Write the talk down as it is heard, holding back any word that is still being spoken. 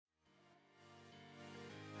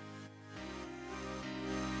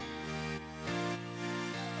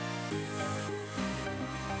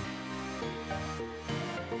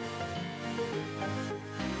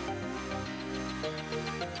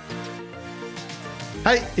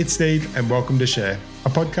Hey, it's Steve and welcome to Share, a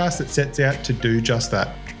podcast that sets out to do just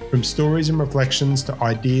that. From stories and reflections to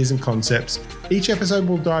ideas and concepts, each episode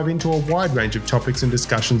will dive into a wide range of topics and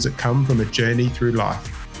discussions that come from a journey through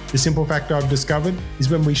life. The simple fact I've discovered is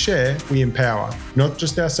when we share, we empower, not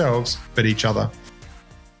just ourselves, but each other.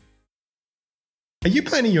 Are you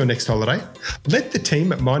planning your next holiday? Let the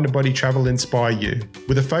team at Mind and Body Travel inspire you.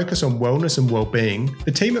 With a focus on wellness and well-being,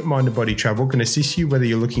 the team at Mind and Body Travel can assist you whether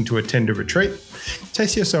you're looking to attend a retreat,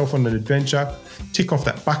 test yourself on an adventure, tick off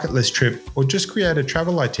that bucket list trip, or just create a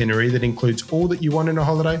travel itinerary that includes all that you want in a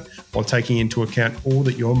holiday while taking into account all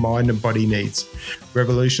that your mind and body needs.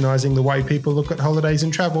 Revolutionising the way people look at holidays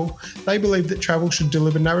and travel, they believe that travel should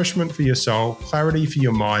deliver nourishment for your soul, clarity for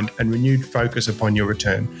your mind, and renewed focus upon your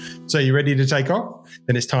return. So you ready to take off?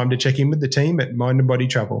 Then it's time to check in with the team at Mind and Body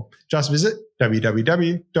Travel. Just visit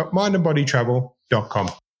www.mindandbodytravel.com.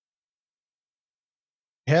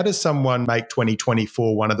 How does someone make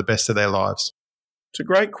 2024 one of the best of their lives? It's a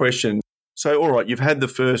great question. So, all right, you've had the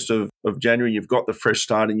 1st of January, you've got the fresh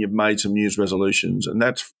start and you've made some New Year's resolutions. And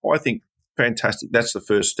that's, I think, fantastic. That's the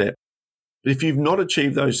first step. But if you've not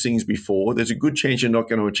achieved those things before, there's a good chance you're not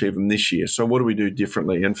going to achieve them this year. So what do we do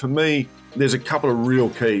differently? And for me, there's a couple of real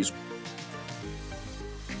keys.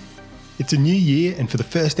 It's a new year, and for the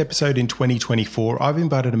first episode in 2024, I've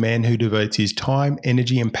invited a man who devotes his time,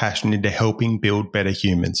 energy, and passion into helping build better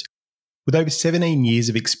humans. With over 17 years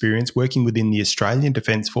of experience working within the Australian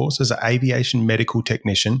Defence Force as an aviation medical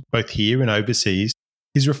technician, both here and overseas,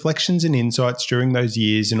 his reflections and insights during those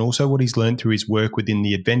years and also what he's learned through his work within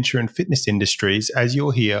the adventure and fitness industries, as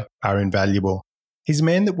you'll hear, are invaluable. He's a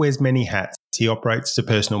man that wears many hats. He operates as a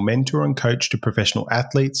personal mentor and coach to professional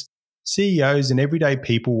athletes, CEOs and everyday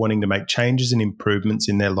people wanting to make changes and improvements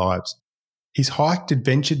in their lives. He's hiked,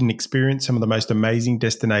 adventured and experienced some of the most amazing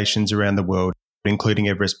destinations around the world, including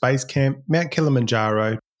Everest Base Camp, Mount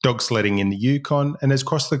Kilimanjaro, dog sledding in the Yukon, and has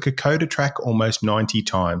crossed the Kokoda track almost 90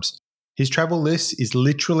 times. His travel list is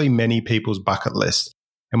literally many people's bucket list.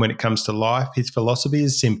 And when it comes to life, his philosophy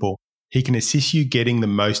is simple. He can assist you getting the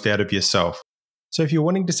most out of yourself. So if you're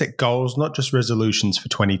wanting to set goals, not just resolutions for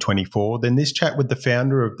 2024, then this chat with the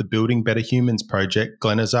founder of the Building Better Humans project,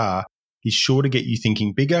 Glenn Azar, is sure to get you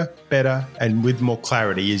thinking bigger, better, and with more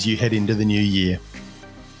clarity as you head into the new year.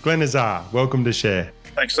 Glenn Azar, welcome to Share.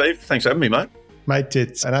 Thanks, Steve. Thanks for having me, mate. Mate,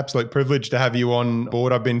 it's an absolute privilege to have you on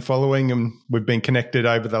board. I've been following and we've been connected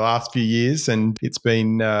over the last few years, and it's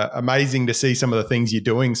been amazing to see some of the things you're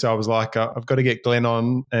doing. So I was like, I've got to get Glenn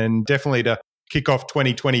on, and definitely to kick off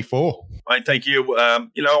 2024. Mate, thank you. I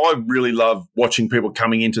really love watching people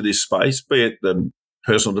coming into this space, be it the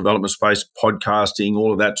personal development space, podcasting,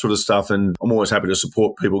 all of that sort of stuff. And I'm always happy to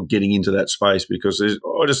support people getting into that space because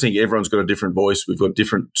I just think everyone's got a different voice. We've got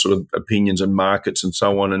different sort of opinions and markets and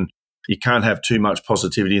so on. And you can't have too much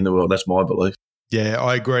positivity in the world. That's my belief. Yeah,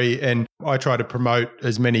 I agree. And I try to promote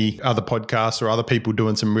as many other podcasts or other people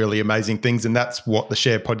doing some really amazing things. And that's what the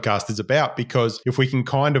Share podcast is about, because if we can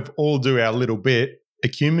kind of all do our little bit,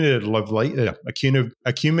 accumulatively,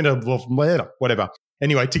 whatever.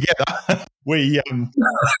 Anyway, together, we,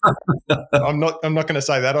 I'm not going to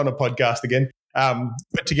say that on a podcast again.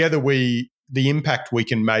 But together the impact we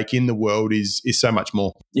can make in the world is so much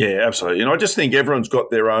more. Yeah, absolutely. And I just think everyone's got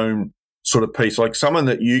their own sort of piece. Like someone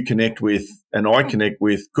that you connect with and I connect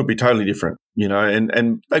with could be totally different,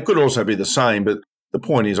 and they could also be the same. But the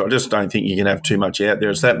point is, I just don't think you can have too much out there.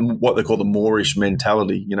 It's that what they call the Moorish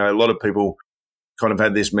mentality. A lot of people kind of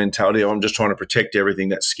had this mentality, I'm just trying to protect everything,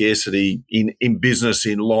 that scarcity in business,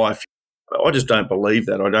 in life. I just don't believe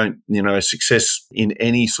that. I don't, success in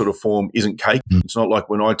any sort of form isn't cake. It's not like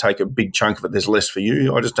when I take a big chunk of it, there's less for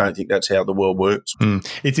you. I just don't think that's how the world works.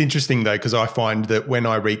 It's interesting though, because I find that when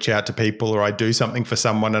I reach out to people or I do something for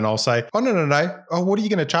someone and I'll say, oh, no. Oh, what are you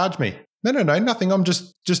going to charge me? No, nothing. I'm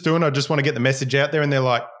just doing, I just want to get the message out there. And they're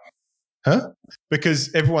like, huh?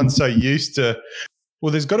 Because everyone's so used to,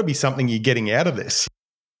 well, there's got to be something you're getting out of this.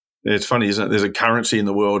 It's funny, isn't it? There's a currency in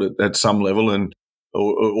the world at some level, and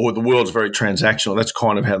or the world's very transactional. That's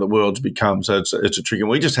kind of how the world's become. So it's a tricky. And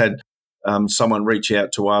we just had someone reach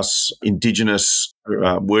out to us, Indigenous,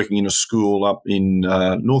 working in a school up in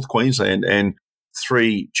North Queensland, and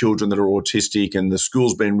 3 children that are autistic, and the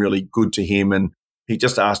school's been really good to him. And he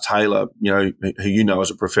just asked Taylor, who as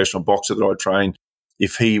a professional boxer that I train,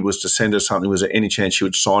 if he was to send her something, was there any chance she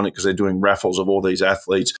would sign it because they're doing raffles of all these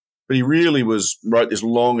athletes? But he really wrote this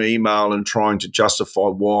long email and trying to justify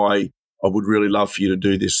why I would really love for you to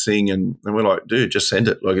do this thing. And we're like, dude, just send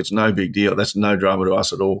it. Like, it's no big deal. That's no drama to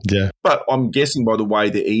us at all. Yeah. But I'm guessing by the way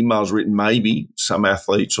the email's written, maybe some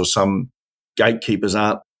athletes or some gatekeepers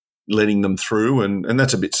aren't, letting them through. And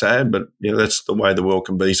that's a bit sad, but that's the way the world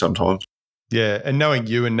can be sometimes. Yeah, and knowing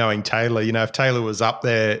you and knowing Taylor, if Taylor was up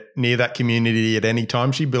there near that community at any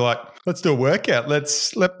time, she'd be like, let's do a workout.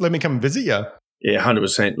 Let me come and visit you. Yeah,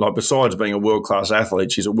 100%. Like, besides being a world-class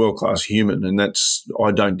athlete, she's a world-class human. And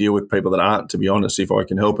I don't deal with people that aren't, to be honest, if I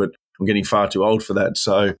can help it. I'm getting far too old for that.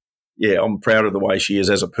 So, yeah, I'm proud of the way she is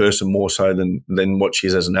as a person more so than what she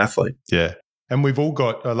is as an athlete. Yeah. And we've all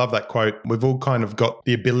got, I love that quote, we've all kind of got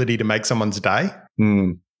the ability to make someone's day.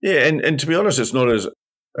 Yeah, and to be honest, it's not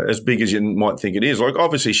as big as you might think it is. Like,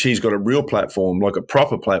 obviously, she's got a real platform, like a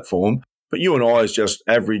proper platform. But you and I, as just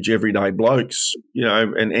average, everyday blokes,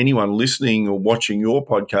 and anyone listening or watching your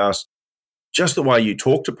podcast, just the way you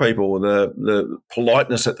talk to people, the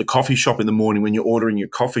politeness at the coffee shop in the morning when you're ordering your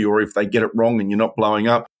coffee, or if they get it wrong and you're not blowing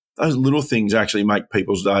up, those little things actually make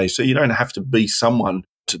people's day. So you don't have to be someone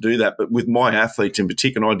to do that. But with my athletes in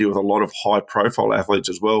particular, I deal with a lot of high-profile athletes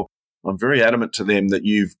as well. I'm very adamant to them that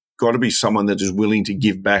you've got to be someone that is willing to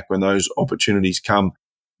give back when those opportunities come,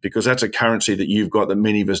 because that's a currency that you've got that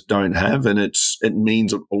many of us don't have, and it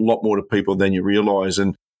means a lot more to people than you realise.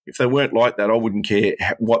 And if they weren't like that, I wouldn't care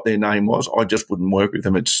what their name was. I just wouldn't work with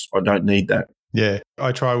them. I don't need that. Yeah,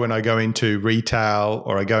 I try when I go into retail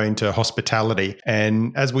or I go into hospitality.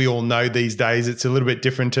 And as we all know these days, it's a little bit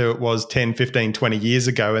different to it was 10, 15, 20 years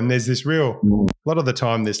ago. And there's this a lot of the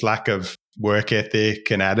time, this lack of work ethic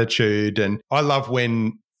and attitude. And I love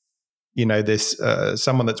when there's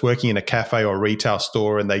someone that's working in a cafe or retail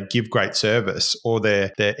store and they give great service, or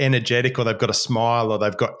they're energetic, or they've got a smile, or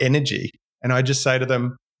they've got energy. And I just say to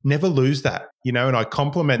them, never lose that, and I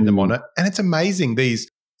compliment them on it. And it's amazing, these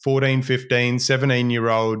 14, 15,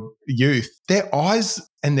 17-year-old youth, their eyes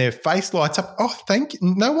and their face lights up. Oh, thank you.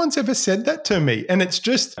 No one's ever said that to me. And it's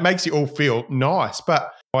just makes you all feel nice.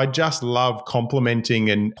 But I just love complimenting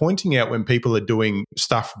and pointing out when people are doing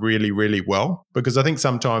stuff really, really well, because I think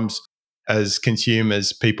sometimes as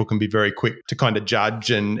consumers, people can be very quick to kind of judge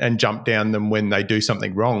and jump down them when they do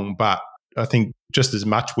something wrong. But I think just as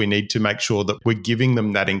much we need to make sure that we're giving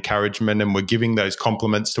them that encouragement and we're giving those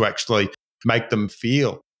compliments to actually make them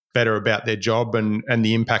feel better about their job and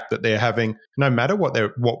the impact that they're having, no matter what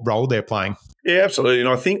role they're playing. Yeah, absolutely. And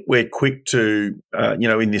I think we're quick to,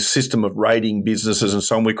 in this system of rating businesses and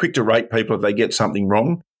so on, we're quick to rate people if they get something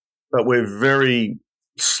wrong, but we're very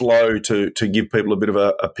slow to give people a bit of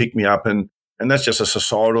a pick-me-up, and that's just a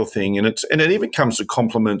societal thing. And it even comes to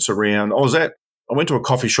compliments around. I went to a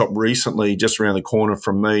coffee shop recently just around the corner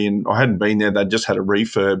from me, and I hadn't been there. They'd just had a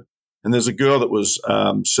refurb. And there's a girl that was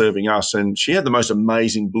serving us, and she had the most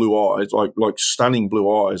amazing blue eyes, like stunning blue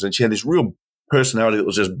eyes. And she had this real personality that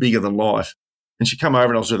was just bigger than life. And she came over,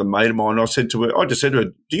 and I was with a mate of mine, and I just said to her,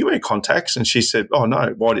 do you wear contacts? And she said, oh,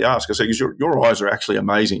 no, why do you ask? I said, because your eyes are actually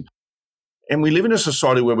amazing. And we live in a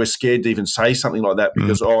society where we're scared to even say something like that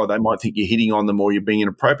because, they might think you're hitting on them or you're being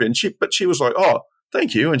inappropriate. But she was like, oh,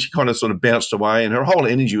 thank you. And she kind of sort of bounced away, and her whole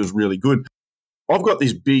energy was really good. I've got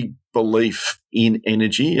this big belief in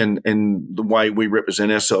energy and the way we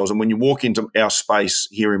represent ourselves. And when you walk into our space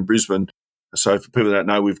here in Brisbane, so for people that don't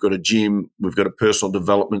know, we've got a gym, we've got a personal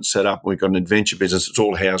development set up, we've got an adventure business. It's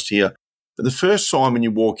all housed here. But the first sign when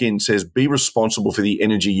you walk in says, be responsible for the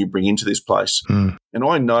energy you bring into this place. And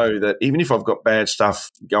I know that even if I've got bad stuff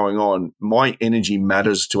going on, my energy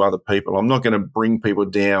matters to other people. I'm not going to bring people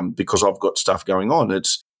down because I've got stuff going on.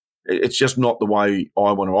 It's just not the way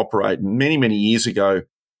I want to operate. And many, many years ago,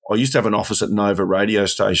 I used to have an office at Nova radio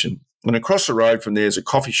station. And across the road from there is a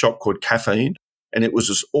coffee shop called Caffeine. And it was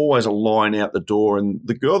just always a line out the door. And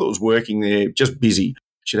the girl that was working there, just busy,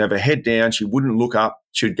 she'd have her head down. She wouldn't look up.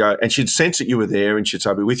 She'd go, and she'd sense that you were there, and she'd say,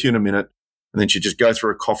 I'll be with you in a minute. And then she'd just go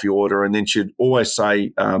through a coffee order. And then she'd always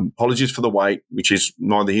say, apologies for the wait, which is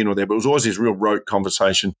neither here nor there. But it was always this real rote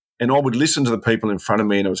conversation. And I would listen to the people in front of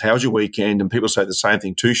me, and it was, how's your weekend? And people say the same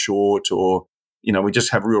thing, too short, or, we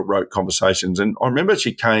just have real rote conversations. And I remember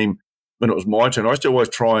she came when it was my turn. I used to always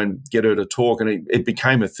try and get her to talk, and it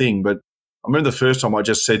became a thing. But I remember the first time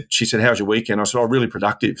she said, how's your weekend? I said, oh, really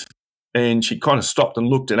productive. And she kind of stopped and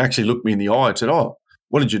looked and actually looked me in the eye and said, oh,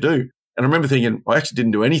 what did you do? And I remember thinking, I actually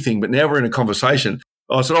didn't do anything, but now we're in a conversation.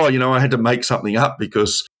 I said, I had to make something up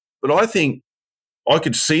but I think I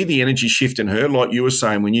could see the energy shift in her, like you were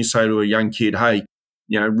saying, when you say to a young kid, hey,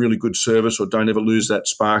 really good service, or don't ever lose that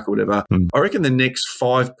spark or whatever. I reckon the next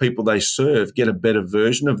 5 people they serve get a better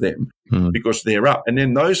version of them because they're up. And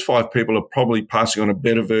then those 5 people are probably passing on a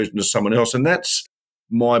better version to someone else. And that's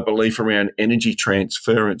my belief around energy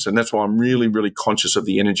transference. And that's why I'm really, really conscious of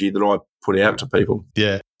the energy that I put out to people.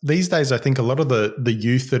 Yeah. These days, I think a lot of the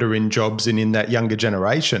youth that are in jobs and in that younger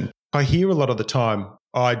generation, I hear a lot of the time,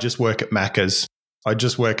 I just work at Macca's. I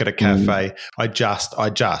just work at a cafe. I just.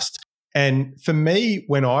 And for me,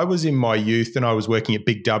 when I was in my youth and I was working at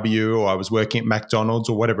Big W or I was working at McDonald's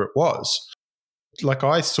or whatever it was, like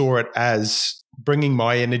I saw it as bringing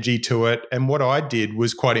my energy to it. And what I did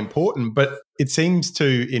was quite important. But it seems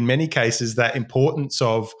to, in many cases, that importance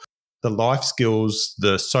of the life skills,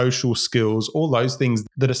 the social skills, all those things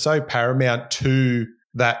that are so paramount to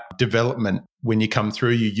that development when you come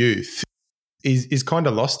through your youth is kind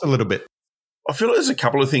of lost a little bit. I feel like there's a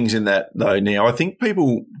couple of things in that, though, now. I think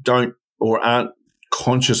people don't or aren't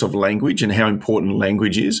conscious of language and how important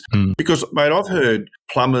language is. Because, mate, I've heard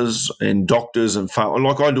plumbers and doctors and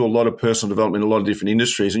like I do a lot of personal development in a lot of different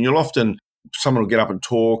industries, and you'll often someone will get up and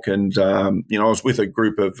talk. And I was with a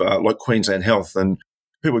group of like Queensland Health, and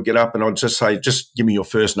people would get up and I'd just say, just give me your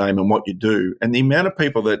first name and what you do. And the amount of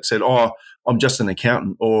people that said, "Oh, I'm just an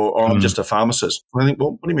accountant," or "Oh, I'm just a pharmacist." I think,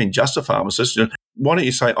 well, what do you mean, just a pharmacist? Why don't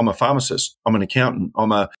you say, "I'm a pharmacist, I'm an accountant,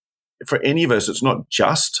 for any of us, it's not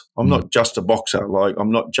just. I'm not just a boxer. Like,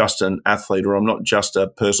 I'm not just an athlete, or I'm not just a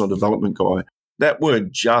personal development guy." That word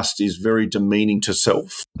 "just" is very demeaning to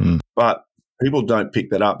self, but people don't pick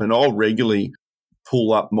that up. And I'll regularly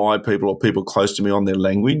pull up my people or people close to me on their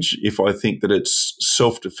language if I think that it's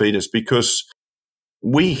self-defeatist, because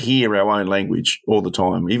we hear our own language all the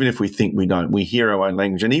time. Even if we think we don't, we hear our own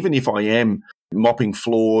language. And even if I am mopping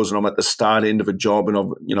floors and I'm at the start end of a job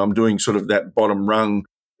and I'm doing sort of that bottom rung,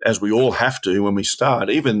 as we all have to when we start,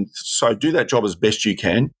 even so, do that job as best you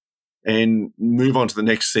can and move on to the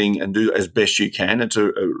next thing and do as best you can. It's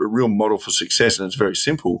a real model for success, and it's very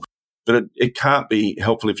simple, but it can't be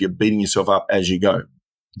helpful if you're beating yourself up as you go.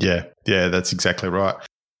 Yeah, that's exactly right.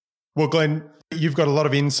 Well, Glenn, you've got a lot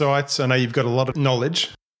of insights. I know you've got a lot of knowledge,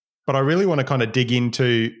 but I really want to kind of dig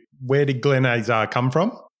into where did Glenn Azar come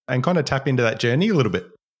from and kind of tap into that journey a little bit.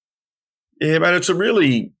 Yeah, mate, it's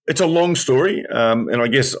a long story, and I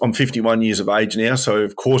guess I'm 51 years of age now, so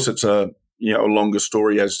of course it's a longer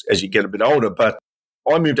story as you get a bit older. But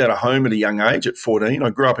I moved out of home at a young age, at 14. I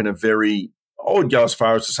grew up in a very, I would go as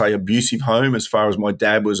far as to say, abusive home, as far as my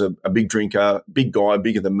dad was a big drinker, big guy,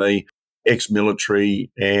 bigger than me, ex-military,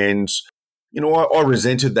 and I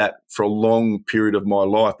resented that for a long period of my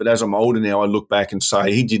life. But as I'm older now, I look back and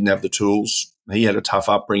say he didn't have the tools. He had a tough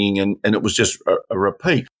upbringing, and it was just a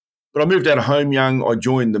repeat. But I moved out of home young. I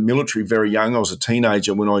joined the military very young. I was a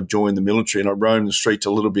teenager when I joined the military, and I roamed the streets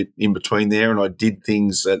a little bit in between there, and I did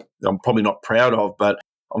things that I'm probably not proud of, but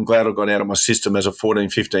I'm glad I got out of my system as a 14,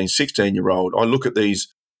 15, 16-year-old. I look at the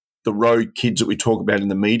road kids that we talk about in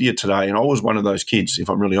the media today, and I was one of those kids, if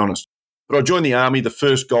I'm really honest. But I joined the Army. The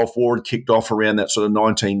first Gulf War had kicked off around that sort of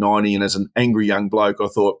 1990, and as an angry young bloke, I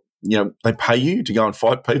thought, they pay you to go and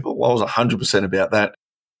fight people? Well, I was 100% about that.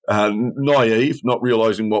 Naive, not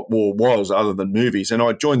realising what war was other than movies. And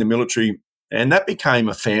I joined the military, and that became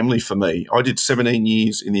a family for me. I did 17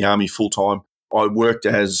 years in the Army full-time. I worked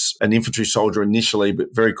as an infantry soldier initially, but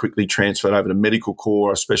very quickly transferred over to medical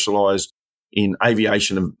corps. I specialised in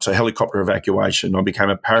aviation, so helicopter evacuation. I became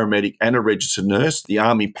a paramedic and a registered nurse. The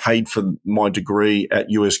Army paid for my degree at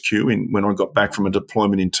USQ when I got back from a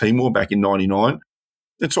deployment in Timor back in 99.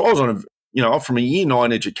 And so I was on from a year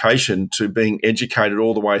 9 education to being educated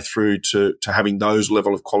all the way through to having those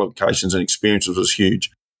level of qualifications and experiences was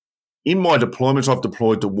huge. In my deployments, I've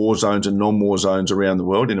deployed to war zones and non-war zones around the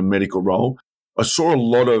world in a medical role. I saw a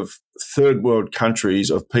lot of third world countries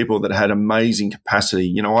of people that had amazing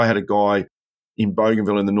capacity. I had a guy in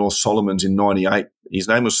Bougainville in the North Solomons in 98. His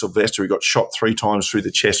name was Sylvester. He got shot 3 times through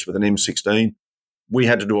the chest with an M16. We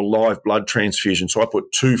had to do a live blood transfusion. So I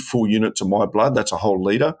put 2 full units of my blood. That's a whole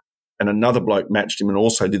litre. And another bloke matched him and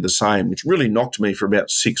also did the same, which really knocked me for about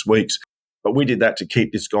 6 weeks. But we did that to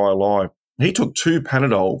keep this guy alive. He took 2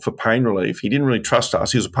 Panadol for pain relief. He didn't really trust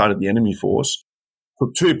us. He was a part of the enemy force.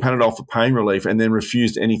 Took 2 Panadol for pain relief and then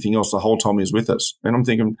refused anything else the whole time he was with us. And I'm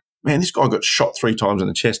thinking, man, this guy got shot 3 times in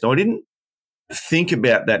the chest. Now, I didn't think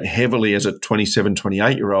about that heavily as a 27,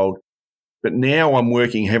 28-year-old, but now I'm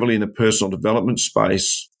working heavily in the personal development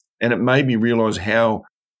space, and it made me realise how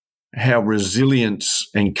resilient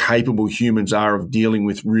and capable humans are of dealing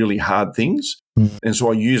with really hard things. And so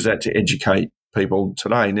I use that to educate people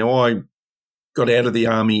today. Now, I got out of the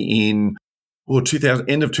Army in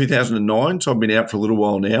end of 2009, so I've been out for a little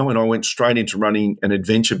while now, and I went straight into running an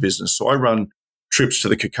adventure business. So I run trips to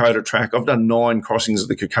the Kokoda track. I've done 9 crossings of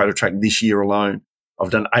the Kokoda track this year alone.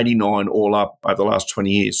 I've done 89 all up over the last 20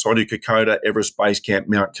 years. So I do Kokoda, Everest Base Camp,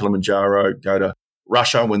 Mount Kilimanjaro, go to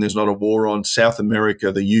Russia when there's not a war on, South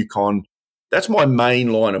America, the Yukon. That's my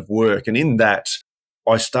main line of work. And in that,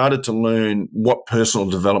 I started to learn what personal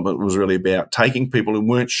development was really about, taking people who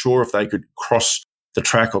weren't sure if they could cross the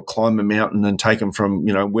track or climb a mountain and take them from,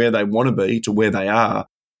 where they want to be to where they are,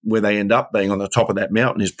 where they end up being on the top of that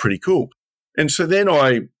mountain is pretty cool. And so then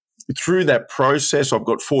through that process, I've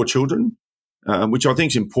got 4 children, which I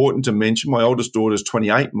think is important to mention. My oldest daughter is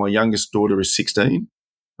 28. My youngest daughter is 16.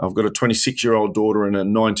 I've got a 26-year-old daughter and a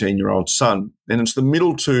 19-year-old son. And it's the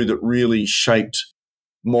middle two that really shaped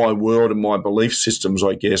my world and my belief systems,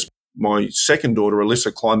 I guess. My second daughter,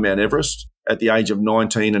 Alyssa, climbed Mount Everest at the age of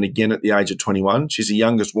 19 and again at the age of 21. She's the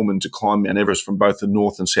youngest woman to climb Mount Everest from both the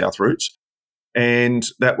north and south routes. And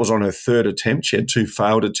that was on her 3rd attempt. She had 2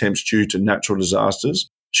 failed attempts due to natural disasters.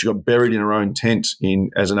 She got buried in her own tent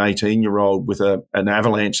as an 18-year-old with an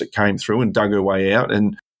avalanche that came through and dug her way out.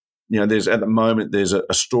 And, there's at the moment, there's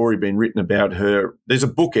a story being written about her. There's a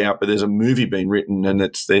book out, but there's a movie being written, and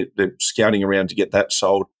they're scouting around to get that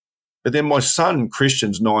sold. But then my son,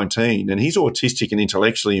 Christian's 19, and he's autistic and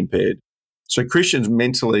intellectually impaired. So Christian's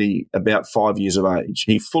mentally about 5 years of age.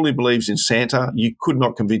 He fully believes in Santa. You could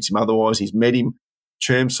not convince him otherwise. He's met him.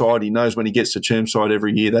 Chermside, he knows when he gets to Chermside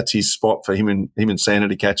every year, that's his spot for him and Santa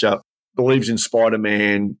to catch up. Believes in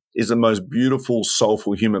Spider-Man, is the most beautiful,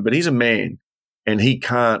 soulful human. But he's a man, and he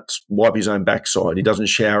can't wipe his own backside. He doesn't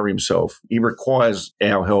shower himself. He requires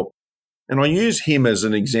our help. And I use him as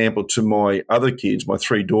an example to my other kids, my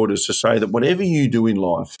 3 daughters, to say that whatever you do in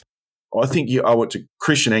life, I think you owe it to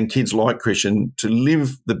Christian and kids like Christian to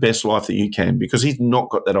live the best life that you can, because he's not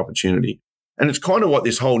got that opportunity. And it's kind of what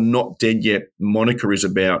this whole not dead yet moniker is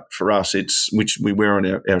about for us. Which we wear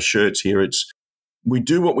on our shirts here. We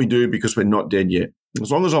do what we do because we're not dead yet.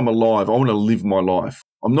 As long as I'm alive, I want to live my life.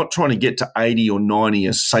 I'm not trying to get to 80 or 90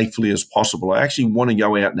 as safely as possible. I actually want to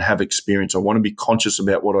go out and have experience. I want to be conscious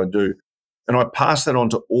about what I do. And I pass that on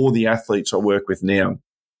to all the athletes I work with now.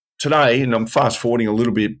 Today, and I'm fast forwarding a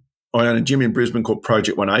little bit, I own a gym in Brisbane called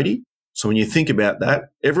Project 180. So when you think about that,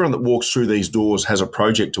 everyone that walks through these doors has a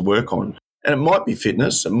project to work on. And it might be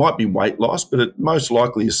fitness, it might be weight loss, but it most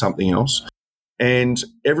likely is something else. And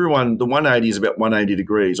everyone, the 180 is about 180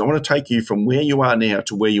 degrees. I want to take you from where you are now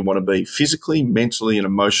to where you want to be physically, mentally, and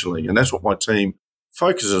emotionally. And that's what my team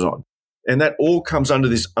focuses on. And that all comes under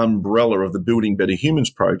this umbrella of the Building Better Humans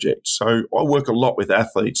project. So I work a lot with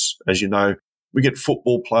athletes, as you know. We get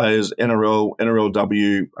football players, NRL,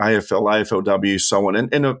 NRLW, AFL, AFLW, so on,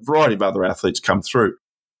 and a variety of other athletes come through.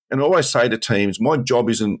 And I always say to teams, my job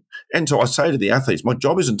isn't, and so I say to the athletes, my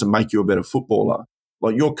job isn't to make you a better footballer.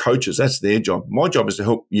 Like your coaches, that's their job. My job is to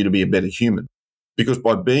help you to be a better human, because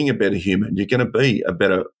by being a better human, you're going to be a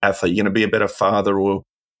better athlete. You're going to be a better father or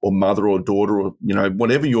mother or daughter, or,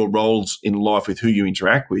 whatever your roles in life with who you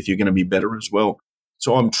interact with, you're going to be better as well.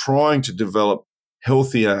 So I'm trying to develop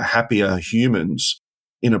healthier, happier humans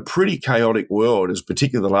in a pretty chaotic world, as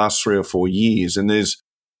particularly the last 3 or 4 years. And there's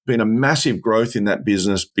been a massive growth in that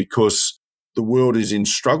business because the world is in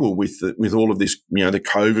struggle with all of this, the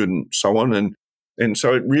COVID and so on. And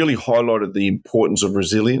so it really highlighted the importance of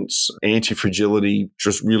resilience, anti-fragility,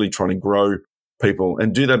 just really trying to grow people.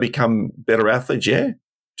 And do they become better athletes? Yeah.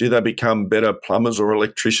 Do they become better plumbers or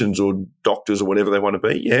electricians or doctors or whatever they want to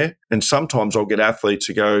be? Yeah. And sometimes I'll get athletes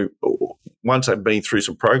who go, once they've been through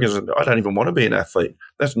some programs, I don't even want to be an athlete.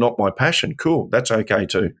 That's not my passion. Cool. That's okay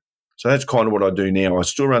too. So that's kind of what I do now. I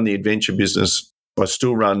still run the adventure business. I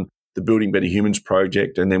still run the Building Better Humans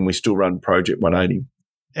project, and then we still run Project 180.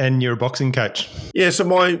 And you're a boxing coach. Yeah, so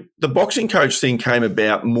the boxing coach thing came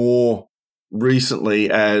about more recently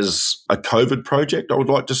as a COVID project, I would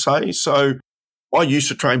like to say. So I used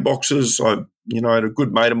to train boxers. I had a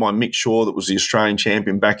good mate of mine, Mick Shaw, that was the Australian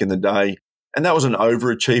champion back in the day. And that was an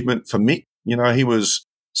overachievement for Mick. He was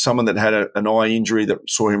someone that had an eye injury that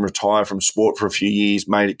saw him retire from sport for a few years,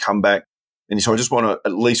 made it come back. And he said, I just want to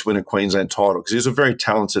at least win a Queensland title, because he was a very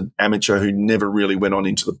talented amateur who never really went on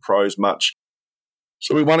into the pros much.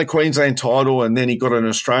 So we won a Queensland title, and then he got an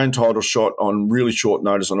Australian title shot on really short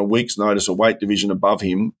notice, on a week's notice, a weight division above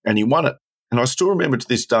him, and he won it. And I still remember to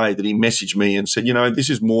this day that he messaged me and said, this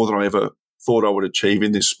is more than I ever thought I would achieve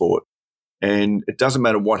in this sport. And it doesn't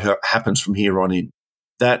matter what happens from here on in.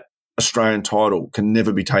 That Australian title can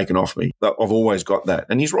never be taken off me. I've always got that.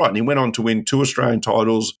 And he's right. And he went on to win 2 Australian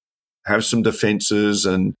titles, have some defences,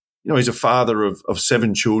 and, he's a father of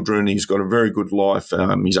 7 children. He's got a very good life.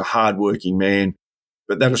 He's a hardworking man.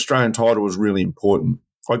 But that Australian title was really important.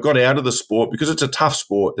 I got out of the sport because it's a tough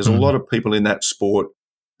sport. There's a lot of people in that sport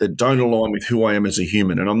that don't align with who I am as a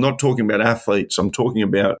human. And I'm not talking about athletes. I'm talking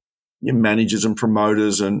about managers and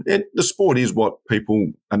promoters. And the sport is what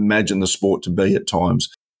people imagine the sport to be at times.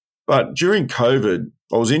 But during COVID,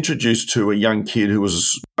 I was introduced to a young kid who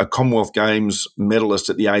was a Commonwealth Games medalist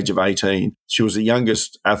at the age of 18. She was the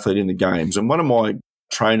youngest athlete in the Games. And one of my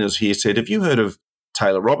trainers here said, have you heard of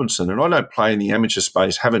Taylor Robinson. And I don't play in the amateur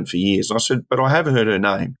space, haven't for years. And I said, but I have heard her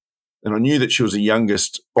name. And I knew that she was the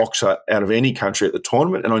youngest boxer out of any country at the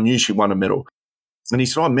tournament, and I knew she won a medal. And he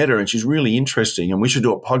said, I met her and she's really interesting and we should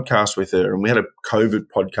do a podcast with her. And we had a COVID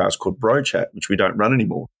podcast called Bro Chat, which we don't run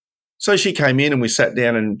anymore. So she came in and we sat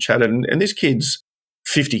down and chatted. And this kid's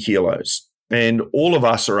 50 kilos. And all of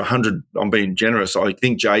us are 100. I'm being generous. I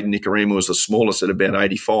think Jaden Nicarima was the smallest at about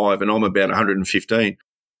 85 and I'm about 115.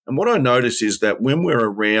 And what I notice is that when we're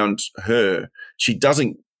around her, she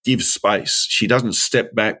doesn't give space. She doesn't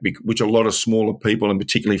step back, which a lot of smaller people and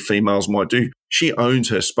particularly females might do. She owns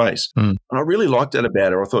her space. And I really liked that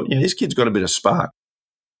about her. I thought, this kid's got a bit of spark.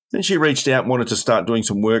 Then she reached out and wanted to start doing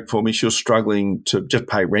some work for me. She was struggling to just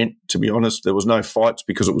pay rent, to be honest. There was no fights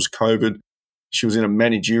because it was COVID. She was in a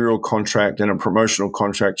managerial contract and a promotional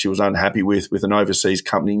contract she was unhappy with an overseas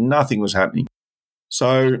company. Nothing was happening.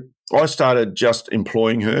 So I started just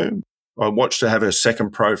employing her. I watched her have her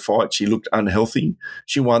second pro fight. She looked unhealthy.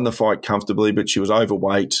 She won the fight comfortably, but she was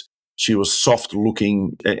overweight. She was soft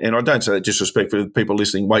looking. And I don't say that disrespectfully for people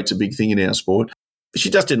listening. Weight's a big thing in our sport. But she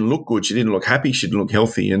just didn't look good. She didn't look happy. She didn't look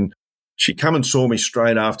healthy. And she come and saw me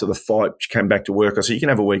straight after the fight. She came back to work. I said, you can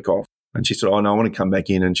have a week off. And she said, oh, no, I want to come back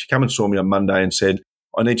in. And she came and saw me on Monday and said,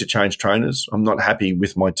 I need to change trainers. I'm not happy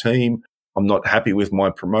with my team. I'm not happy with my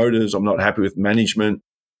promoters. I'm not happy with management.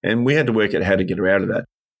 And we had to work out how to get her out of that.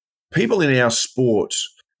 People in our sport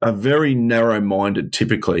are very narrow-minded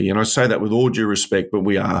typically. And I say that with all due respect, but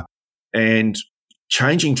we are. And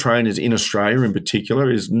changing trainers in Australia in particular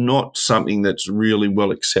is not something that's really well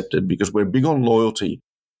accepted because we're big on loyalty.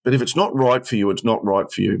 But if it's not right for you, it's not right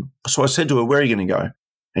for you. So I said to her, where are you going to go?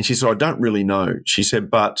 And she said, I don't really know. She said,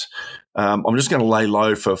 but I'm just going to lay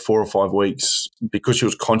low for 4 or 5 weeks because she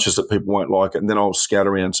was conscious that people won't like it. And then I'll scout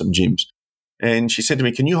around some gyms. And she said to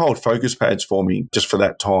me, can you hold focus pads for me just for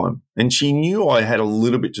that time? And she knew I had a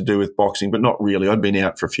little bit to do with boxing, but not really. I'd been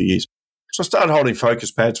out for a few years. So I started holding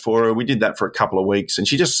focus pads for her. We did that for a couple of weeks. And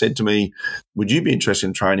she just said to me, would you be interested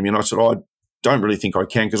in training me? And I said, I don't really think I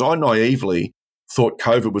can because I naively thought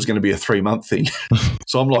COVID was going to be a 3-month thing.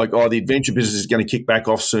 So I'm like, the adventure business is going to kick back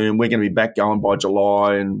off soon. We're going to be back going by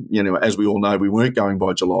July. And, as we all know, we weren't going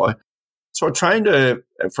by July. So I trained her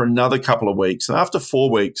for another couple of weeks. And after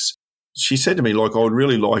 4 weeks, she said to me, I would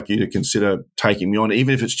really like you to consider taking me on,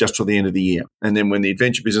 even if it's just till the end of the year. And then when the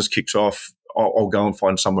adventure business kicks off, I'll go and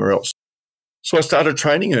find somewhere else. So I started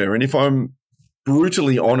training her. And if I'm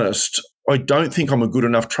brutally honest, I don't think I'm a good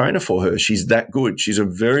enough trainer for her. She's that good. She's a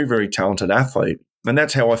very, very talented athlete. And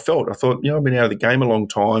that's how I felt. I thought, I've been out of the game a long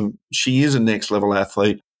time. She is a next level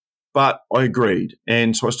athlete. But I agreed.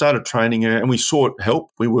 And so I started training her and we sought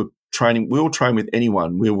help. We'll train with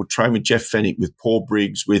anyone. We would train with Jeff Fennick, with Paul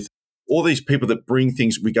Briggs, with all these people that bring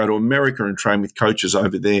things. We go to America and train with coaches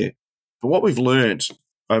over there. But what we've learned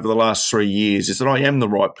over the last 3 years is that I am the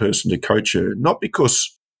right person to coach her, not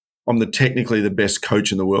because I'm technically the best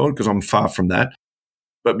coach in the world, because I'm far from that,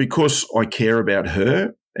 but because I care about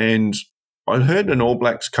her. And I heard an All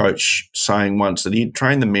Blacks coach saying once that he'd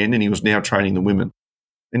trained the men and he was now training the women.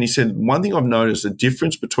 And he said, one thing I've noticed, the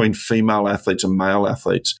difference between female athletes and male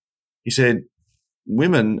athletes, he said,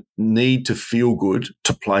 women need to feel good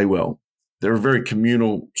to play well. They're a very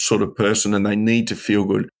communal sort of person and they need to feel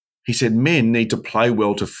good. He said men need to play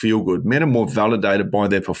well to feel good. Men are more validated by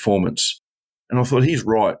their performance. And I thought, he's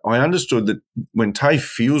right. I understood that when Tay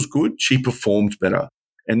feels good, she performs better.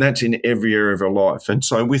 And that's in every area of her life. And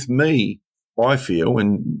so with me, I feel,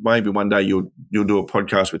 and maybe one day you'll do a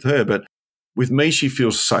podcast with her, but with me, she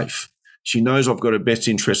feels safe. She knows I've got her best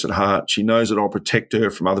interest at heart. She knows that I'll protect her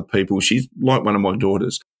from other people. She's like one of my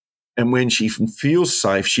daughters. And when she feels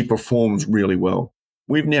safe, she performs really well.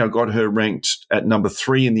 We've now got her ranked at number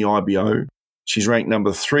 3 in the IBO. She's ranked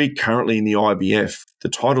number 3 currently in the IBF. The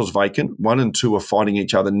title's vacant. 1 and 2 are fighting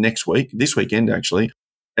each other this weekend actually,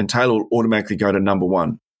 and Taylor will automatically go to number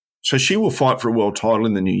 1. So she will fight for a world title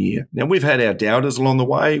in the new year. Now, we've had our doubters along the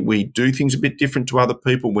way. We do things a bit different to other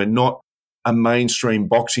people. We're not a mainstream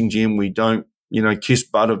boxing gym. We don't, kiss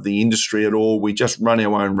butt of the industry at all. We just run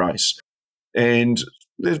our own race. And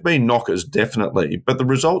there's been knockers, definitely, but the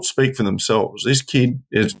results speak for themselves. This kid,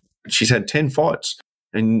 she's had 10 fights,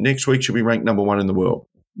 and next week she'll be ranked number 1 in the world.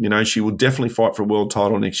 She will definitely fight for a world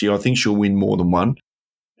title next year. I think she'll win more than one.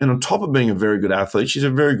 And on top of being a very good athlete, she's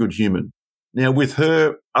a very good human. Now, with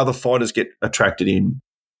her, other fighters get attracted in.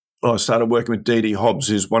 I started working with Dee Dee Hobbs,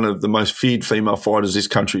 who's one of the most feared female fighters this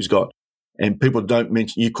country's got. And people don't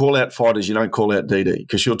mention, you call out fighters, you don't call out Dee Dee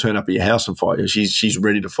because she'll turn up at your house and fight you. She's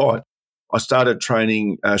ready to fight. I started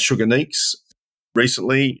training Sugar Neeks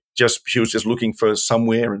recently. She was just looking for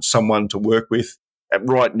somewhere and someone to work with.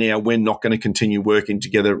 right now, we're not going to continue working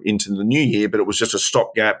together into the new year, but it was just a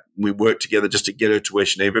stopgap. We worked together just to get her to where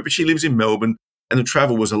she needed. But she lives in Melbourne, and the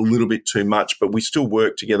travel was a little bit too much, but we still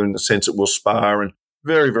work together in the sense that we'll spar, and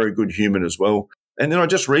very, very good human as well. And then I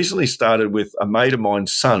just recently started with a mate of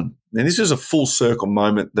mine's son. Now, this is a full circle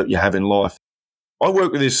moment that you have in life. I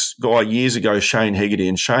worked with this guy years ago, Shane Hegarty,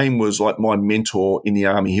 and Shane was like my mentor in the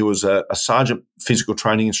Army. He was a sergeant physical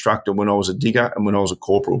training instructor when I was a digger and when I was a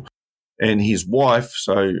corporal. And his wife,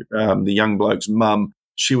 so the young bloke's mum,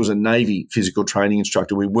 she was a Navy physical training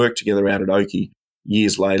instructor. We worked together out at Oakey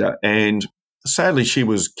years later. And sadly, she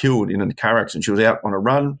was killed in a car accident. She was out on a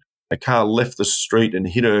run. A car left the street and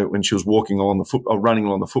hit her when she was walking along running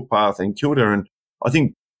along the footpath and killed her. And I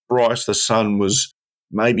think Bryce, the son, was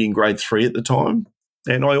maybe in grade 3 at the time.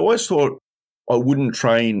 And I always thought I wouldn't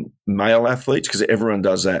train male athletes because everyone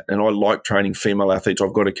does that. And I like training female athletes.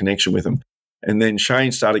 I've got a connection with them. And then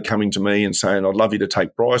Shane started coming to me and saying, I'd love you to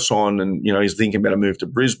take Bryce on. And, he's thinking about a move to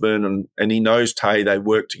Brisbane. And he knows Tay, they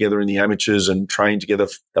worked together in the amateurs and trained together.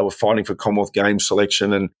 They were fighting for Commonwealth Games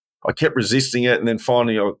selection. And I kept resisting it. And then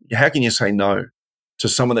finally, how can you say no to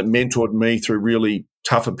someone that mentored me through really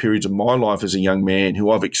tougher periods of my life as a young man,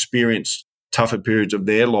 who I've experienced tougher periods of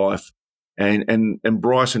their life? And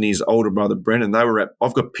Bryce and his older brother, Brennan,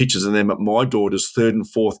 I've got pictures of them at my daughter's 3rd and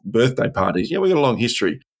 4th birthday parties. Yeah, we got a long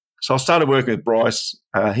history. So I started working with Bryce.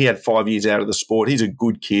 He had 5 years out of the sport. He's a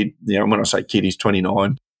good kid. When I say kid, he's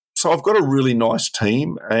 29. So I've got a really nice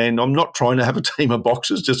team, and I'm not trying to have a team of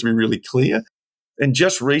boxers, just to be really clear. And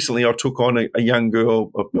just recently I took on a young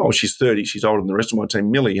girl. She's 30. She's older than the rest of my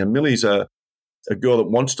team, Millie. And Millie's a girl that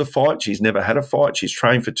wants to fight. She's never had a fight. She's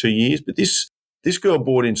trained for 2 years. But this girl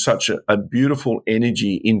brought in such a beautiful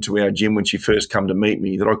energy into our gym when she first came to meet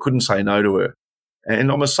me that I couldn't say no to her.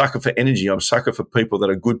 And I'm a sucker for energy. I'm a sucker for people that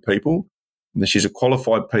are good people. And she's a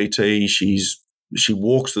qualified PT. She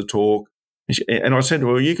walks the talk. And I said to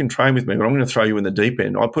her, well, you can train with me, but I'm going to throw you in the deep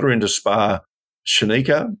end. I put her into spar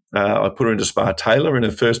Shanika. I put her into spar Taylor in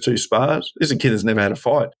her first 2 spars. This is a kid that's never had a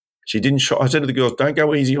fight. She didn't I said to the girls, don't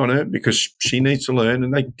go easy on her because she needs to learn.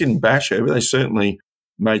 And they didn't bash her, but they certainly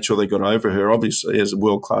made sure they got over her, obviously, as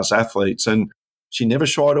world-class athletes. And she never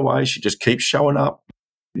shied away. She just keeps showing up.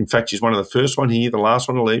 In fact, she's one of the first one here, the last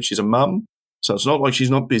one to leave. She's a mum, so it's not like she's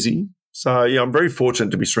not busy. So, yeah, I'm very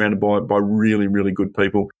fortunate to be surrounded by really, really good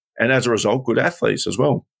people and, as a result, good athletes as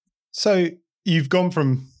well. So you've gone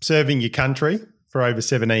from serving your country for over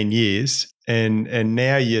 17 years and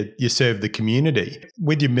now you serve the community.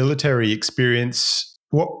 With your military experience,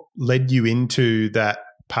 what led you into that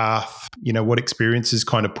path? What experiences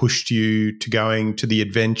kind of pushed you to going to the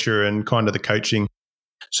adventure and kind of the coaching?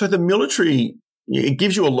 So the military, it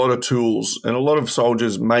gives you a lot of tools, and a lot of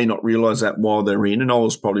soldiers may not realise that while they're in, and I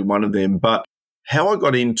was probably one of them. But how I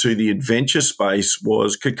got into the adventure space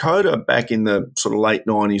was Kokoda back in the sort of late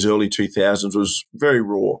 90s, early 2000s was very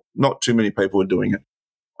raw. Not too many people were doing it.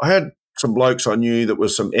 I had some blokes I knew that were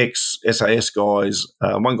some ex-SAS guys.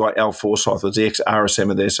 One guy, Al Forsyth, was the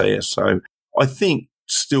ex-RSM of the SAS. So I think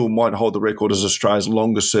still might hold the record as Australia's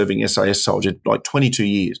longest-serving SAS soldier, like 22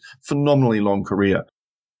 years. Phenomenally long career.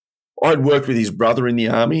 I'd worked with his brother in the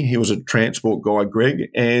Army. He was a transport guy, Greg,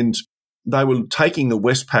 and they were taking the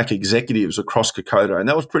Westpac executives across Kokoda. And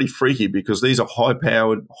that was pretty freaky because these are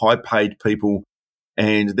high-powered, high-paid people,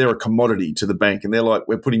 and they're a commodity to the bank. And they're like,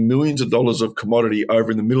 we're putting millions of dollars of commodity over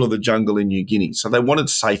in the middle of the jungle in New Guinea. So they wanted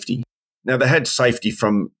safety. Now, they had safety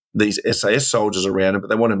from these SAS soldiers around it, but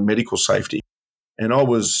they wanted medical safety. And I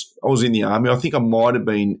was in the Army. I think I might have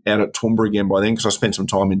been out at Toowoomba again by then because I spent some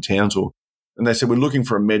time in Townsville. And they said, we're looking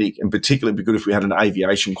for a medic, and particularly it'd be good if we had an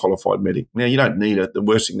aviation qualified medic. Now, you don't need it. The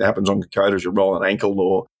worst thing that happens on Kokoda is you roll an ankle,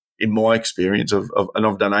 or in my experience and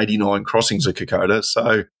I've done 89 crossings at Kokoda.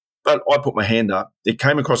 So, but I put my hand up. It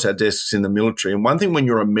came across our desks in the military. And one thing when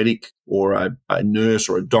you're a medic or a nurse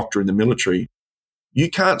or a doctor in the military,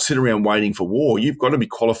 you can't sit around waiting for war. You've got to be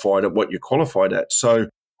qualified at what you're qualified at. So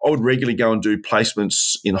I would regularly go and do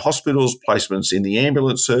placements in hospitals, placements in the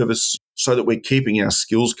ambulance service, so that we're keeping our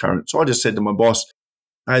skills current. So I just said to my boss,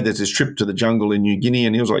 hey, there's this trip to the jungle in New Guinea.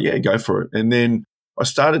 And he was like, yeah, go for it. And then I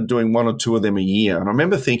started doing 1 or 2 of them a year. And I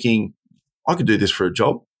remember thinking, I could do this for a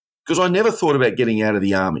job, because I never thought about getting out of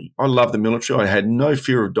the Army. I love the military. I had no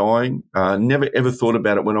fear of dying. Never ever thought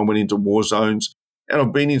about it when I went into war zones. And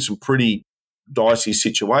I've been in some pretty dicey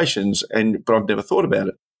situations, but I've never thought about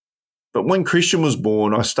it. But when Christian was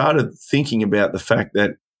born, I started thinking about the fact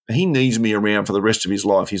that he needs me around for the rest of his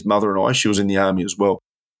life. His mother and I, she was in the Army as well,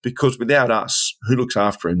 because without us, who looks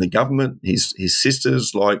after him? The government, his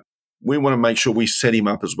sisters. Like, we want to make sure we set him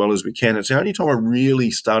up as well as we can. It's the only time I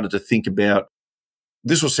really started to think about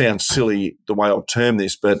this will sound silly the way I'll term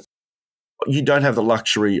this, but you don't have the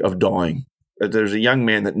luxury of dying. There's a young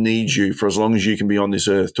man that needs you for as long as you can be on this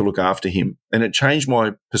earth to look after him. And it changed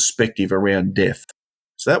my perspective around death.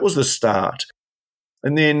 So that was the start.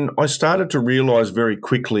 And then I started to realize very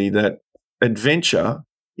quickly that adventure,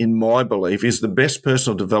 in my belief, is the best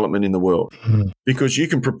personal development in the world because you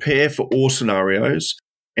can prepare for all scenarios.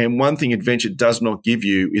 And one thing adventure does not give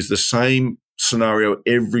you is the same scenario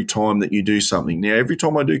every time that you do something. Now, every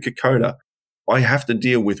time I do Kokoda, I have to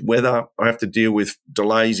deal with weather. I have to deal with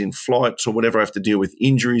delays in flights or whatever. I have to deal with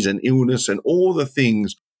injuries and illness and all the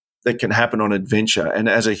things that can happen on adventure. And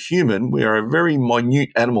as a human, we are a very minute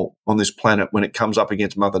animal on this planet when it comes up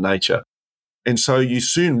against Mother Nature. And so you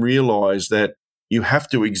soon realize that you have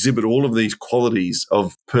to exhibit all of these qualities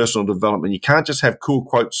of personal development. You can't just have cool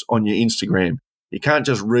quotes on your Instagram. You can't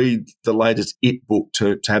just read the latest IT book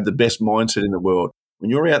to have the best mindset in the world. When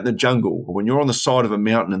you're out in the jungle or when you're on the side of a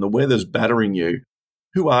mountain and the weather's battering you,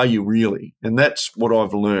 who are you really? And that's what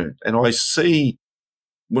I've learned. And I see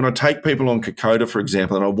when I take people on Kokoda, for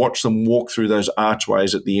example, and I watch them walk through those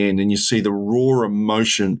archways at the end and you see the raw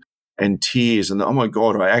emotion and tears and, oh my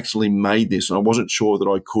God, I actually made this and I wasn't sure that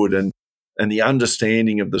I could. And the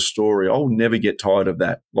understanding of the story, I'll never get tired of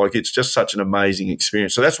that. Like, it's just such an amazing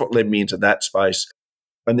experience. So that's what led me into that space.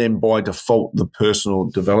 And then by default, the personal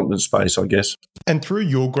development space, I guess. And through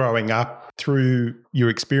your growing up, through your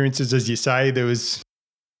experiences, as you say, there was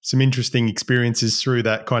some interesting experiences through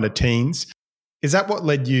that kind of teens. Is that what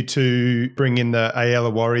led you to bring in the Ayala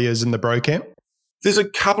Warriors and the Bro Camp? There's a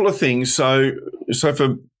couple of things. So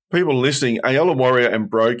for people listening, Ayala Warrior and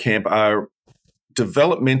Bro Camp are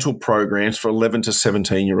developmental programs for 11 to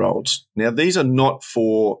 17-year-olds. Now, these are not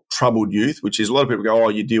for troubled youth, which is a lot of people go, oh,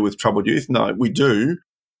 you deal with troubled youth. No, we do,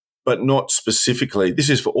 but not specifically. This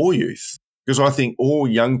is for all youth because I think all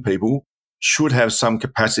young people should have some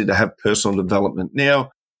capacity to have personal development. Now,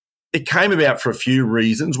 it came about for a few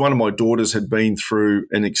reasons. One of my daughters had been through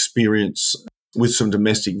an experience with some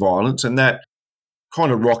domestic violence, and that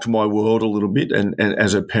kind of rocked my world a little bit, and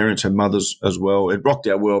as her parents and mothers as well. It rocked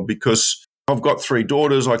our world because I've got 3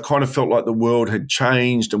 daughters. I kind of felt like the world had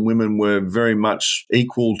changed and women were very much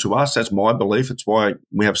equal to us. That's my belief. It's why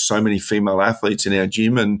we have so many female athletes in our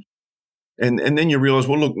gym. And then you realise,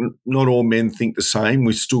 well, look, not all men think the same.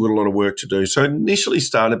 We've still got a lot of work to do. So it initially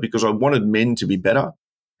started because I wanted men to be better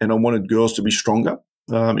and I wanted girls to be stronger,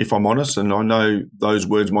 if I'm honest. And I know those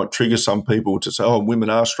words might trigger some people to say, oh, women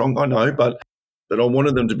are strong. I know, but I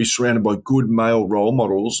wanted them to be surrounded by good male role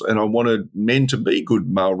models and I wanted men to be good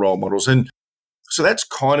male role models. And so that's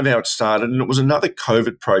kind of how it started. And it was another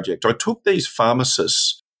COVID project. I took these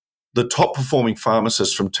pharmacists, the top performing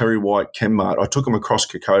pharmacists from Terry White Chemmart, I took them across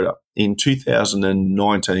Kokoda in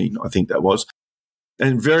 2019, I think that was,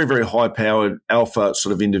 and very, very high-powered alpha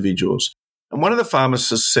sort of individuals. And one of the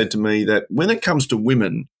pharmacists said to me that when it comes to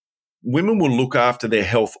women will look after their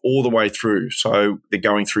health all the way through. So they're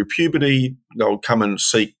going through puberty, they'll come and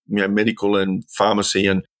seek medical and pharmacy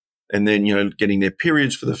and then getting their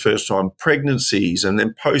periods for the first time, pregnancies and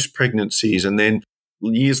then post-pregnancies and then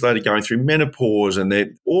years later going through menopause and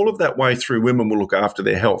then all of that way through women will look after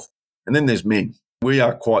their health. And then there's men. We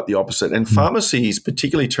are quite the opposite. And pharmacies,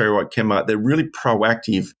 particularly Terry White Chemmart, they're really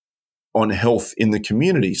proactive on health in the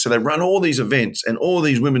community. So they run all these events and all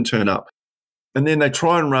these women turn up. And then they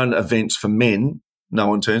try and run events for men. No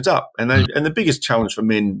one turns up. And the biggest challenge for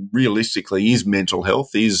men realistically is mental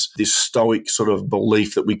health, is this stoic sort of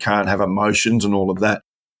belief that we can't have emotions and all of that.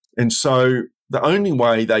 And so the only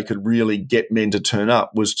way they could really get men to turn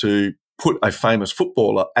up was to put a famous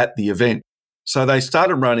footballer at the event. So they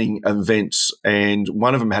started running events and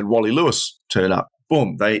one of them had Wally Lewis turn up.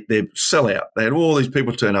 Boom, they sell out. They had all these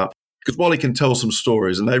people turn up because Wally can tell some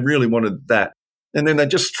stories and they really wanted that. And then they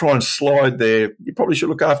just try and slide there. You probably should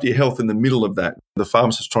look after your health in the middle of that. The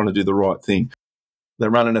pharmacist's trying to do the right thing. They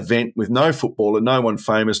run an event with no footballer, no one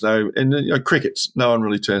famous, crickets. No one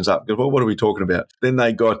really turns up. Go, well, what are we talking about? Then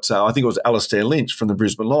they got, I think it was Alistair Lynch from the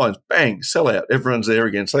Brisbane Lions. Bang, sell out. Everyone's there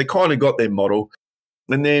again. So they kind of got their model.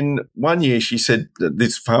 And then one year she said,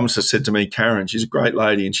 this pharmacist said to me, Karen, she's a great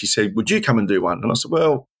lady, and she said, would you come and do one? And I said,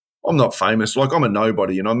 well, I'm not famous. Like, I'm a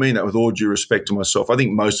nobody, and I mean that with all due respect to myself. I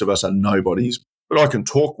think most of us are nobodies, but I can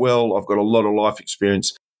talk well. I've got a lot of life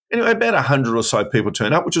experience. Anyway, about 100 or so people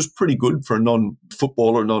turned up, which is pretty good for a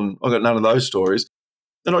non-footballer. I got none of those stories.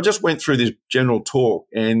 And I just went through this general talk,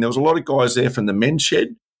 and there was a lot of guys there from the men's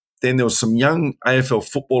shed. Then there was some young AFL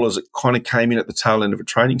footballers that kind of came in at the tail end of a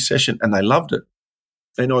training session, and they loved it.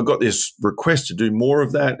 And I got this request to do more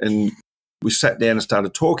of that, and we sat down and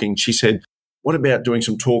started talking. She said, what about doing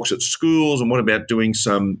some talks at schools? And what about doing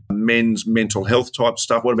some men's mental health type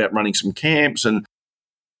stuff? What about running some camps? And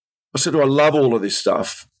I said, I love all of this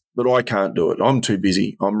stuff, but I can't do it. I'm too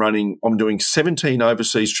busy. I'm doing 17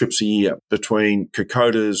 overseas trips a year between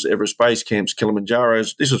Kokodas, Everest Base Camps,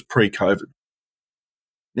 Kilimanjaros. This was pre-COVID.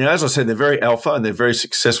 Now, as I said, they're very alpha and they're very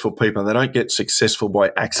successful people, and they don't get successful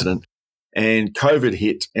by accident. And COVID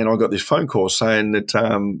hit, and I got this phone call saying that,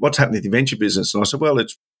 what's happening with the venture business? And I said, well,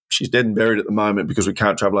 she's dead and buried at the moment because we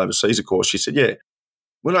can't travel overseas, of course. She said, yeah.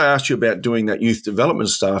 When I asked you about doing that youth development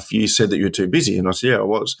stuff, you said that you were too busy. And I said, yeah, I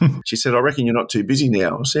was. She said, I reckon you're not too busy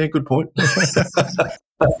now. I said, yeah, good point.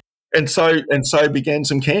 And so began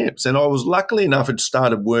some camps. And I was luckily enough had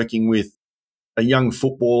started working with a young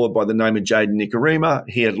footballer by the name of Jaden Nikarima.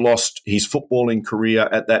 He had lost his footballing career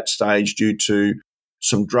at that stage due to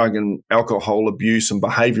some drug and alcohol abuse and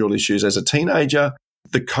behavioural issues as a teenager.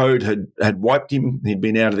 The code had wiped him. He'd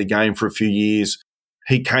been out of the game for a few years.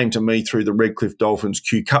 He came to me through the Redcliffe Dolphins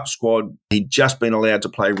Q Cup squad. He'd just been allowed to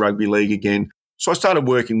play rugby league again. So I started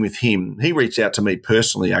working with him. He reached out to me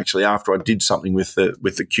personally, actually, after I did something with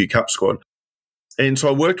the Q Cup squad. And so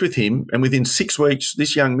I worked with him, and within 6 weeks,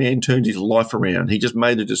 this young man turned his life around. He just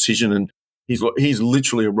made a decision, and he's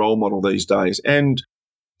literally a role model these days. And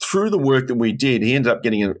through the work that we did, he ended up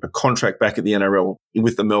getting a contract back at the NRL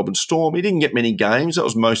with the Melbourne Storm. He didn't get many games. That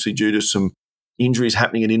was mostly due to some injuries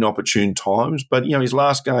happening at inopportune times. But, his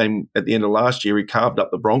last game at the end of last year, he carved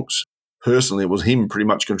up the Bronx. Personally, it was him pretty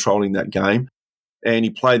much controlling that game. And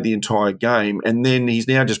he played the entire game. And then he's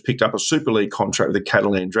now just picked up a Super League contract with the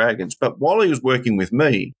Catalan Dragons. But while he was working with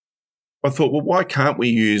me, I thought, well, why can't we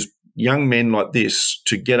use young men like this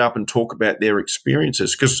to get up and talk about their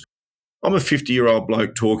experiences? Because I'm a 50-year-old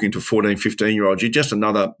bloke talking to 14, 15-year-olds. You're just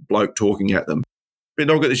another bloke talking at them.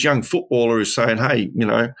 But I've got this young footballer who's saying, hey,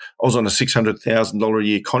 I was on a $600,000 a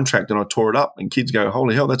year contract and I tore it up. And kids go,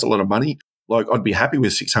 holy hell, that's a lot of money. Like, I'd be happy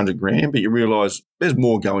with $600,000, but you realise there's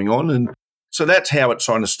more going on. And so that's how it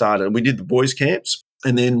sort of started. We did the boys' camps.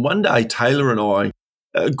 And then one day, Taylor and I,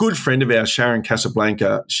 a good friend of ours, Sharon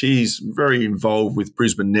Casablanca, she's very involved with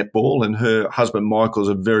Brisbane netball, and her husband, Michael, is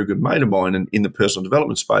a very good mate of mine and in the personal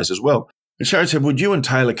development space as well. And Sharon said, would you and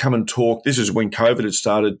Taylor come and talk? This is when COVID had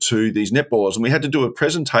started, to these netballers. And we had to do a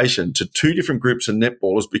presentation to two different groups of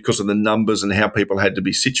netballers because of the numbers and how people had to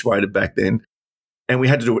be situated back then. And we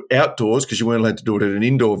had to do it outdoors because you weren't allowed to do it at an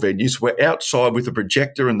indoor venue. So we're outside with a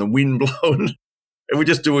projector and the wind blowing. And we're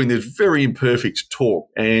just doing this very imperfect talk.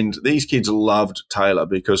 And these kids loved Taylor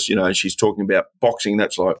because, she's talking about boxing.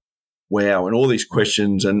 That's like, wow, and all these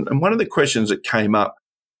questions. And one of the questions that came up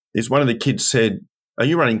is one of the kids said, are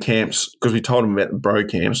you running camps? Because we told them about the bro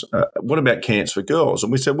camps. What about camps for girls?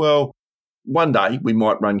 And we said, well, one day we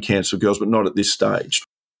might run camps for girls, but not at this stage.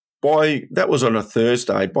 That was on a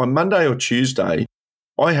Thursday. By Monday or Tuesday,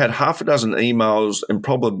 I had half a dozen emails and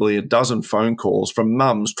probably a dozen phone calls from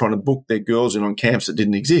mums trying to book their girls in on camps that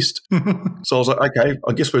didn't exist. So I was like, okay,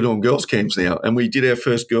 I guess we're doing girls' camps now. And we did our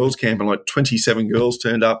first girls' camp and like 27 girls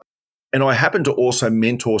turned up. And I happened to also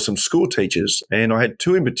mentor some school teachers. And I had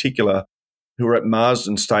two in particular who were at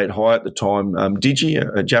Marsden State High at the time. Digi,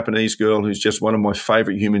 a Japanese girl who's just one of my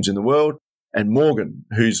favourite humans in the world, and Morgan,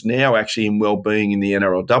 who's now actually in wellbeing in the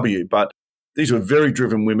NRLW. But these were very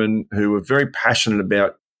driven women who were very passionate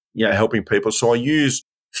about, helping people. So I used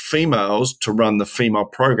females to run the female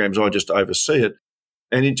programs. I just oversee it.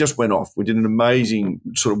 And it just went off. We did an amazing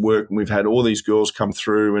sort of work, and we've had all these girls come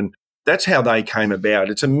through, and that's how they came about.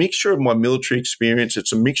 It's a mixture of my military experience.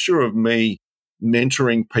 It's a mixture of me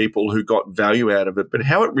mentoring people who got value out of it. But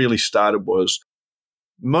how it really started was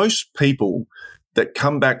most people that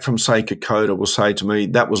come back from, say, Kokoda will say to me,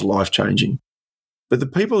 that was life-changing. But the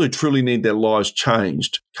people who truly need their lives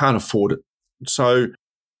changed can't afford it. So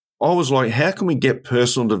I was like, how can we get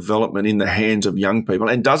personal development in the hands of young people?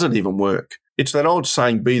 And does it even work? It's that old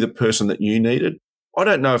saying, be the person that you needed. I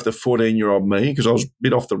don't know if the 14-year-old me, because I was a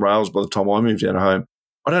bit off the rails by the time I moved out of home,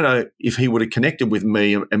 I don't know if he would have connected with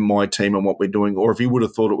me and my team and what we're doing, or if he would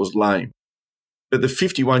have thought it was lame. But the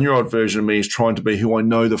 51-year-old version of me is trying to be who I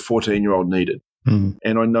know the 14-year-old needed. And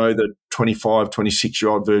I know the 25,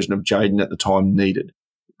 26-year-old version of Jaden at the time needed.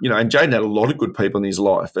 And Jaden had a lot of good people in his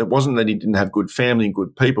life. It wasn't that he didn't have good family and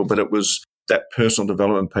good people, but it was that personal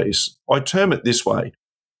development piece. I term it this way.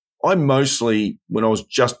 I mostly, when I was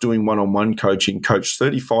just doing one-on-one coaching, coached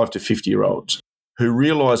 35 to 50-year-olds who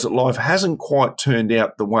realise that life hasn't quite turned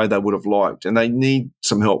out the way they would have liked, and they need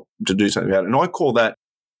some help to do something about it. And I call that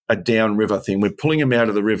a downriver thing. We're pulling them out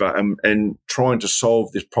of the river and trying to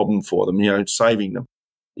solve this problem for them, saving them,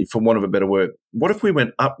 for want of a better word. What if we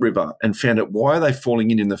went upriver and found out why are they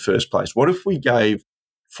falling in the first place? What if we gave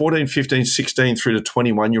 14, 15, 16 through to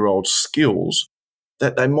 21-year-old skills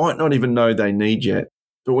that they might not even know they need yet.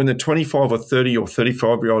 But when the 25 or 30 or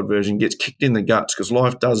 35-year-old version gets kicked in the guts, because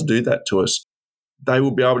life does do that to us, they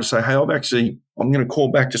will be able to say, hey, I'm going to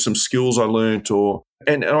call back to some skills I learnt,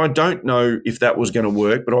 and I don't know if that was going to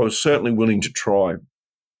work, but I was certainly willing to try.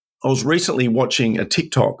 I was recently watching a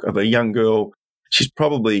TikTok of a young girl, she's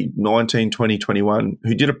probably 19, 20, 21,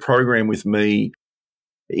 who did a program with me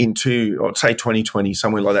into, I'd say 2020,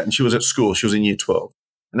 somewhere like that. And she was at school. She was in year 12.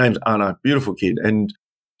 Her name's Anna, beautiful kid. And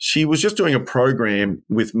she was just doing a program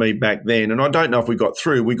with me back then. And I don't know if we got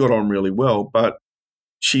through. We got on really well. But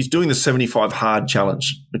she's doing the 75 Hard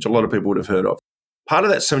Challenge, which a lot of people would have heard of. Part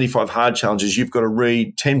of that 75 Hard Challenge is you've got to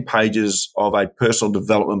read 10 pages of a personal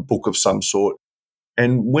development book of some sort.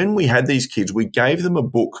 And when we had these kids, we gave them a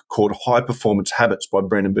book called High Performance Habits by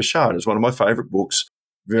Brendon Burchard. It's one of my favorite books,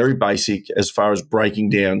 very basic as far as breaking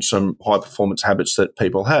down some high performance habits that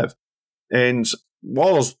people have. And while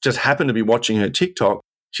I was just happened to be watching her TikTok,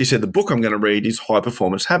 she said, the book I'm going to read is High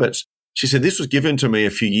Performance Habits. She said, this was given to me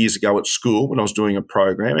a few years ago at school when I was doing a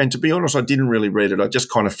program. And to be honest, I didn't really read it. I just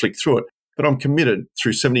kind of flicked through it. But I'm committed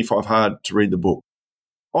through 75 Hard to read the book.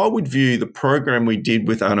 I would view the program we did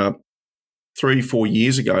with Anna 3-4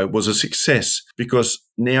 years ago was a success, because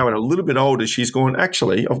now at a little bit older, she's gone,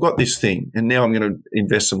 actually, I've got this thing and now I'm going to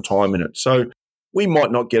invest some time in it. So we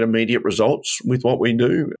might not get immediate results with what we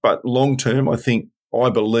do, but long term, I'd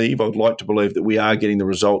like to believe that we are getting the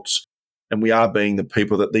results and we are being the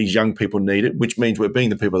people that these young people needed, which means we're being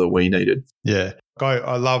the people that we needed. Yeah.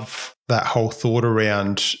 I love that whole thought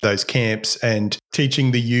around those camps and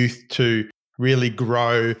teaching the youth to really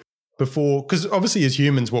grow before, because obviously as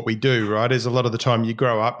humans, what we do, right, is a lot of the time you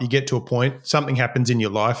grow up, you get to a point, something happens in your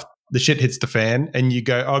life, the shit hits the fan and you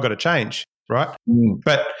go, I've got to change, right?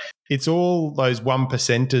 But it's all those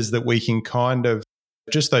 1%ers that we can kind of,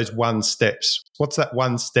 just those one steps. What's that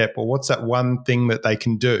one step, or what's that one thing that they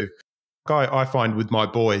can do? I find with my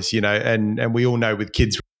boys, and we all know with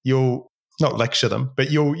kids, you'll not lecture them, but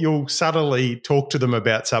you'll subtly talk to them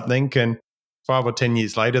about something, and 5 or 10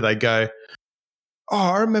 years later they go, oh,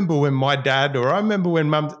 I remember when my dad, or I remember when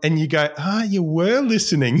mum, and you go, you were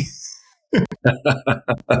listening.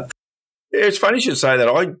 It's funny you should say that.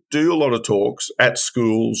 I do a lot of talks at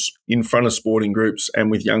schools, in front of sporting groups and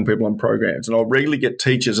with young people on programs. And I'll regularly get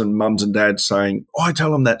teachers and mums and dads saying, I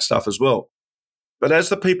tell them that stuff as well. But as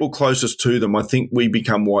the people closest to them, I think we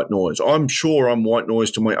become white noise. I'm sure I'm white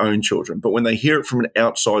noise to my own children, but when they hear it from an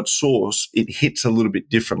outside source, it hits a little bit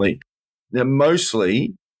differently. Now,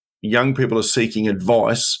 mostly young people are seeking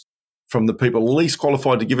advice from the people least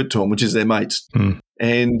qualified to give it to them, which is their mates.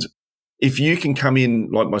 And if you can come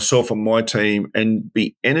in like myself and my team and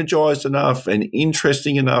be energized enough and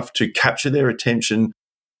interesting enough to capture their attention,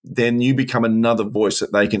 then you become another voice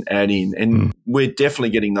that they can add in. And we're definitely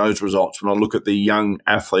getting those results when I look at the young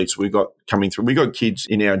athletes we got coming through. We got kids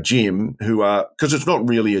in our gym who are, because it's not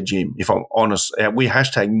really a gym, if I'm honest, we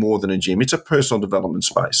hashtag more than a gym. It's a personal development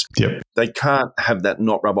space. Yep. They can't have that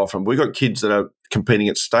not rub off them. We got kids that are competing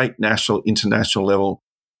at state, national, international level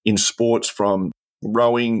in sports, from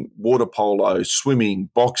rowing, water polo, swimming,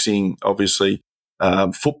 boxing, obviously,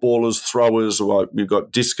 footballers, throwers, like we've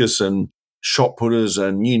got discus and shot putters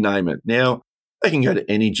and you name it. Now, they can go to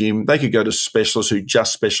any gym. They could go to specialists who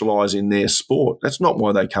just specialise in their sport. That's not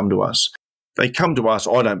why they come to us. They come to us,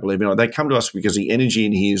 I don't believe in it. They come to us because the energy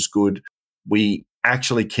in here is good. We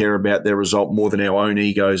actually care about their result more than our own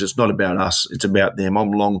egos. It's not about us. It's about them.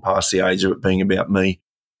 I'm long past the age of it being about me.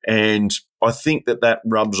 And I think that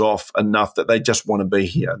rubs off enough that they just want to be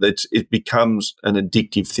here. That it becomes an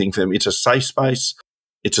addictive thing for them. It's a safe space.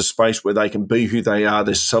 It's a space where they can be who they are.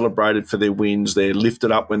 They're celebrated for their wins. They're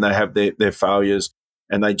lifted up when they have their failures,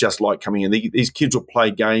 and they just like coming in. These kids will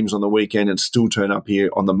play games on the weekend and still turn up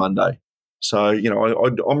here on the Monday. So,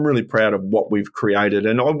 I'm really proud of what we've created,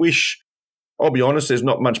 and I wish, I'll be honest, there's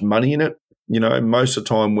not much money in it. Most of the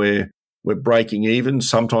time we're breaking even.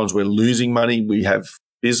 Sometimes we're losing money. We have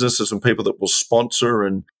businesses and people that will sponsor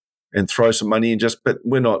and throw some money in, but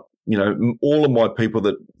we're not, all of my people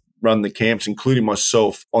that run the camps, including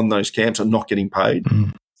myself on those camps, are not getting paid.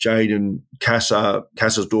 Jade and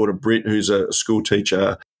Cassa's daughter, Britt, who's a school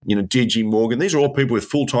teacher, Digi, Morgan, these are all people with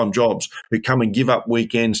full-time jobs who come and give up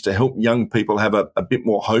weekends to help young people have a bit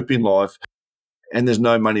more hope in life, and there's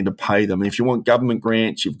no money to pay them. And if you want government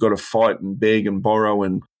grants, you've got to fight and beg and borrow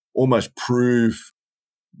and almost prove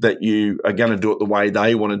that you are going to do it the way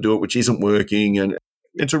they want to do it, which isn't working. And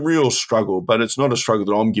it's a real struggle, but it's not a struggle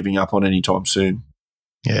that I'm giving up on anytime soon.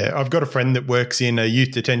 Yeah, I've got a friend that works in a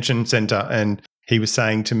youth detention centre, and he was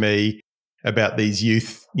saying to me, about these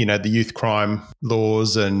youth, the youth crime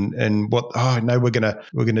laws and what, oh no, we're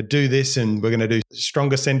gonna do this and we're gonna do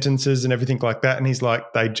stronger sentences and everything like that. And he's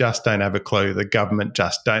like, they just don't have a clue. The government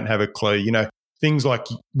just don't have a clue. Things like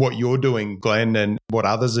what you're doing, Glenn, and what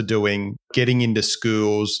others are doing, getting into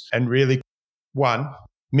schools and really, one,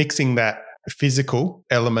 mixing that physical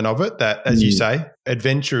element of it, that, as you say,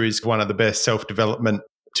 adventure is one of the best self-development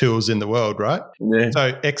tools in the world, right? Yeah.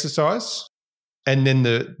 So exercise, and then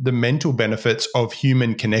the mental benefits of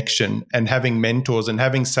human connection and having mentors and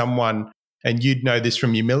having someone, and you'd know this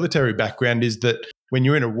from your military background, is that when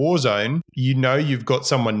you're in a war zone, you've got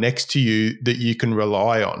someone next to you that you can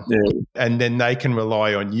rely on, and then they can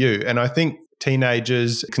rely on you. And I think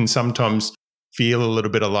teenagers can sometimes feel a little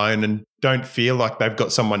bit alone and don't feel like they've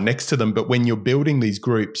got someone next to them. But when you're building these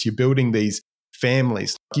groups, you're building these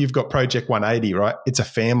families. You've got Project 180, right? It's a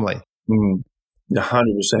family. 100%.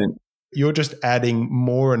 You're just adding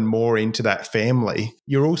more and more into that family.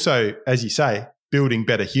 You're also, as you say, building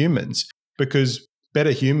better humans, because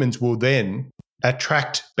better humans will then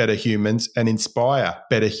attract better humans and inspire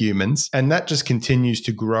better humans. And that just continues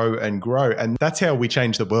to grow and grow. And that's how we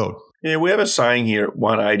change the world. Yeah, we have a saying here at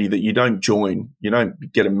 180 that you don't join. You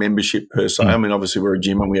don't get a membership per se. I mean, obviously we're a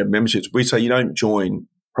gym and we have memberships. We say you don't join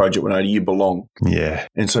Project 180, you belong. Yeah.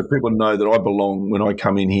 And so people know that I belong when I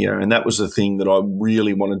come in here. And that was the thing that I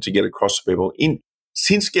really wanted to get across to people.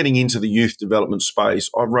 Since getting into the youth development space,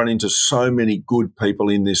 I've run into so many good people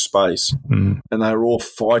in this space, and they're all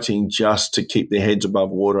fighting just to keep their heads above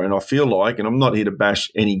water. And I feel like, and I'm not here to bash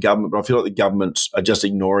any government, but I feel like the governments are just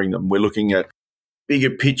ignoring them. We're looking at bigger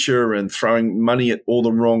picture and throwing money at all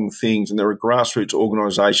the wrong things. And there are grassroots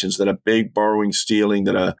organisations that are beg, borrowing, stealing,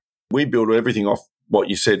 we build everything off what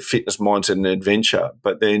you said, fitness, mindset and adventure.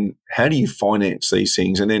 But then how do you finance these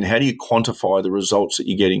things? And then how do you quantify the results that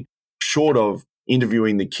you're getting, short of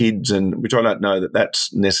interviewing the kids, and which I don't know that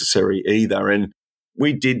that's necessary either. And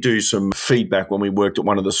we did do some feedback when we worked at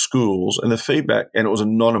one of the schools, and the feedback, and it was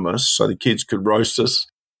anonymous, so the kids could roast us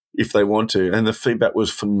if they want to, and the feedback was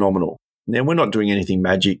phenomenal. Now, we're not doing anything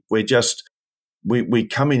magic. We're just, we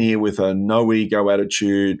come in here with a no ego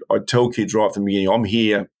attitude. I tell kids right from the beginning, I'm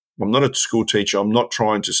here. I'm not a school teacher. I'm not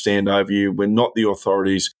trying to stand over you. We're not the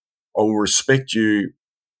authorities. I will respect you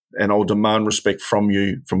and I'll demand respect from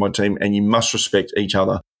you, from my team, and you must respect each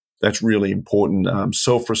other. That's really important.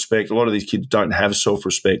 Self-respect. A lot of these kids don't have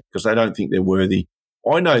self-respect because they don't think they're worthy.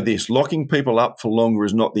 I know this, locking people up for longer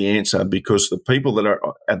is not the answer, because the people that are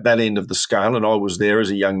at that end of the scale, and I was there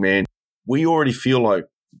as a young man, we already feel like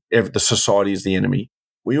the society is the enemy.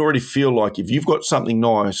 We already feel like if you've got something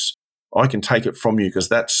nice, I can take it from you because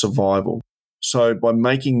that's survival. So by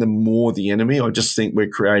making them more the enemy, I just think we're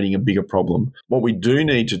creating a bigger problem. What we do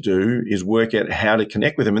need to do is work out how to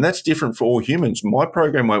connect with them. And that's different for all humans. My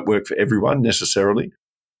program won't work for everyone necessarily.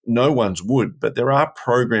 No one's would, but there are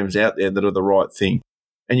programs out there that are the right thing.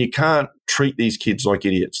 And you can't treat these kids like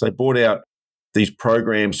idiots. They brought out these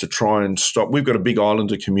programs to try and stop. We've got a big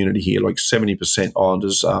islander community here, like 70%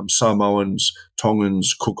 Islanders, Samoans,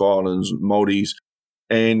 Tongans, Cook Islands, Maldives.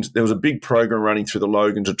 And there was a big program running through the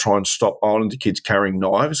Logan to try and stop Islander kids carrying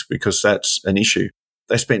knives, because that's an issue.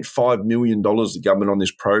 They spent $5 million, the government, on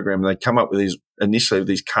this program. And they come up with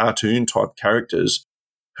these cartoon type characters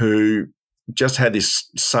who just had this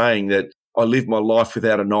saying that I live my life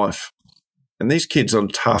without a knife. And these kids are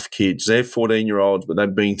tough kids. They're 14-year-olds, but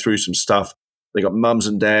they've been through some stuff. They got mums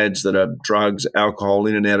and dads that are drugs, alcohol,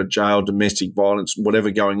 in and out of jail, domestic violence,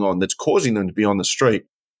 whatever going on that's causing them to be on the street.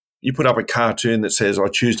 You put up a cartoon that says, I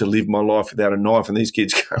choose to live my life without a knife, and these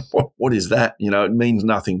kids go, what is that? It means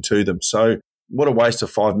nothing to them. So what a waste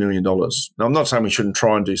of $5 million. Now, I'm not saying we shouldn't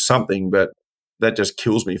try and do something, but that just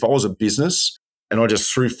kills me. If I was a business and I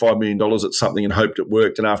just threw $5 million at something and hoped it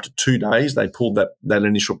worked, and after 2 days they pulled that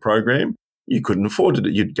initial program, you couldn't afford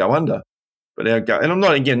it. You'd go under. But and I'm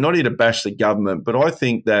not here to bash the government, but I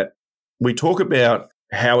think that we talk about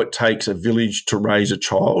how it takes a village to raise a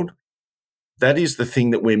child. That is the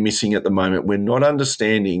thing that we're missing at the moment. We're not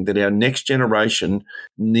understanding that our next generation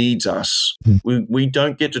needs us. We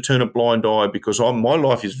don't get to turn a blind eye, because my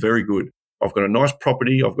life is very good. I've got a nice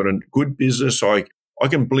property. I've got a good business. I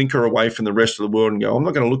can blinker away from the rest of the world and go, I'm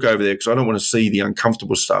not going to look over there because I don't want to see the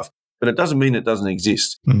uncomfortable stuff. But it doesn't mean it doesn't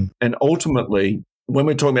exist. And ultimately, when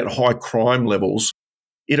we're talking about high crime levels,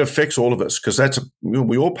 it affects all of us, because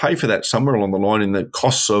we all pay for that somewhere along the line, in the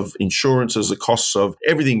costs of insurances, the costs of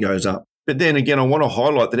everything goes up. But then again, I want to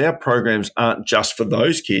highlight that our programs aren't just for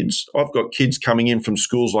those kids. I've got kids coming in from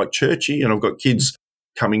schools like Churchy, and I've got kids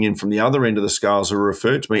coming in from the other end of the scales who are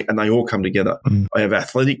referred to me, and they all come together. I have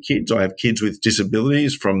athletic kids. I have kids with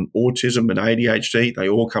disabilities, from autism and ADHD. They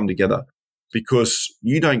all come together. because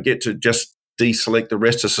you don't get to just deselect the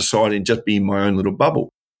rest of society and just be in my own little bubble.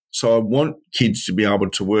 So I want kids to be able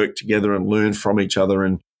to work together and learn from each other.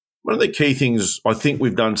 And one of the key things I think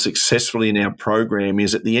we've done successfully in our program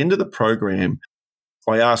is at the end of the program,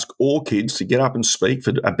 I ask all kids to get up and speak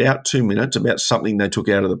for about 2 minutes about something they took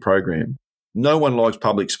out of the program. No one likes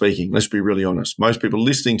public speaking, let's be really honest. Most people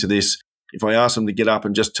listening to this, if I ask them to get up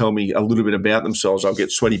and just tell me a little bit about themselves, I'll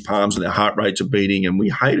get sweaty palms and their heart rates are beating, and we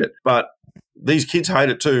hate it. But these kids hate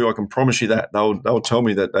it too. I can promise you that. They'll tell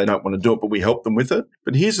me that they don't want to do it, but we help them with it.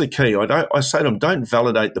 But here's the key. I say to them, don't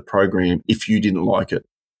validate the program if you didn't like it.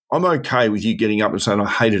 I'm okay with you getting up and saying, I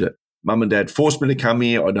hated it. Mum and Dad forced me to come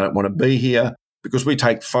here. I don't want to be here, because we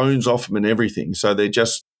take phones off them and everything. So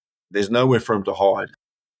there's nowhere for them to hide.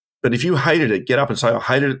 But if you hated it, get up and say, I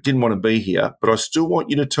hated it, didn't want to be here, but I still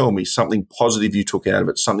want you to tell me something positive you took out of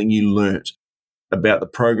it, something you learnt about the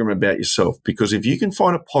program, about yourself. Because if you can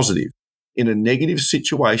find a positive in a negative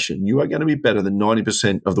situation, you are going to be better than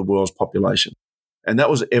 90% of the world's population. And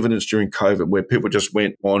that was evidence during COVID, where people just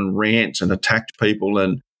went on rants and attacked people.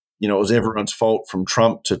 And, it was everyone's fault, from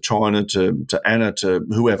Trump to China to Anna to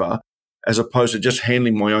whoever, as opposed to just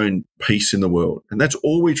handling my own peace in the world. And that's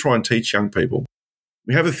all we try and teach young people.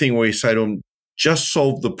 We have a thing where you say to them, just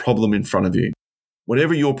solve the problem in front of you.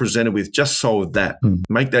 Whatever you're presented with, just solve that.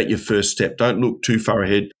 Make that your first step. Don't look too far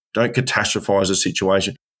ahead. Don't catastrophize the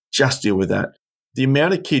situation. Just deal with that. The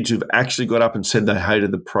amount of kids who've actually got up and said they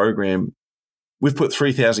hated the program, we've put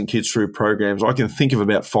 3,000 kids through programs. I can think of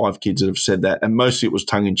about 5 kids that have said that, and mostly it was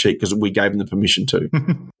tongue-in-cheek because we gave them the permission to.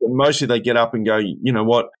 But mostly they get up and go, you know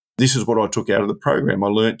what, this is what I took out of the program. I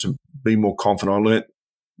learned to be more confident. I learned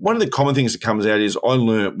one of the common things that comes out is I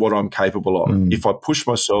learned what I'm capable of. If I push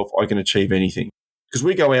myself, I can achieve anything. Because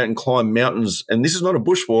we go out and climb mountains, and this is not a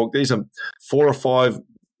bushwalk. These are 4 or 5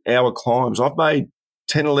 hour climbs. I've made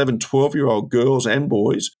 10, 11, 12-year-old girls and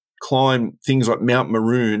boys climb things like Mount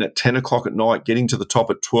Maroon at 10 o'clock at night, getting to the top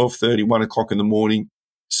at 12:30, 1 o'clock in the morning,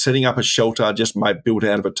 setting up a shelter just built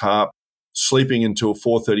out of a tarp, sleeping until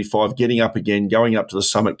 4:35, getting up again, going up to the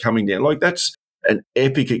summit, coming down. Like, that's an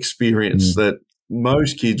epic experience that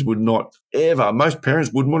most kids would not ever, most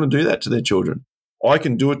parents wouldn't want to do that to their children. I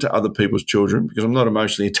can do it to other people's children because I'm not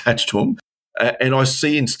emotionally attached to them, and I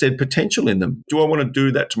see instead potential in them. Do I want to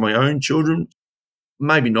do that to my own children?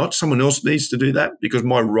 Maybe not. Someone else needs to do that because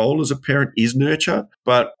my role as a parent is nurture.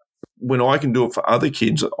 But when I can do it for other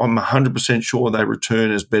kids, I'm 100% sure they return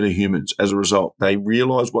as better humans as a result. They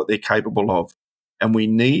realize what they're capable of. And we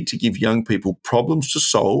need to give young people problems to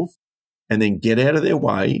solve and then get out of their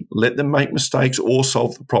way, let them make mistakes or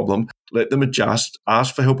solve the problem, let them adjust,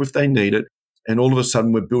 ask for help if they need it. And all of a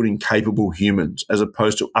sudden we're building capable humans as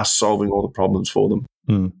opposed to us solving all the problems for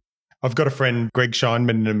them. I've got a friend, Greg Scheinman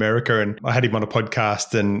in America, and I had him on a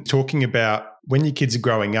podcast and talking about when your kids are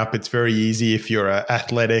growing up, it's very easy if you're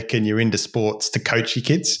athletic and you're into sports to coach your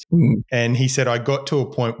kids. And he said, I got to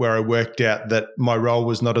a point where I worked out that my role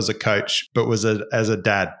was not as a coach, but was as a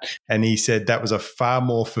dad. And he said that was a far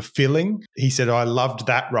more fulfilling. He said, I loved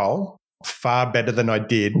that role far better than I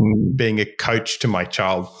did being a coach to my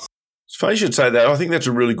child. It's funny you should say that. I think that's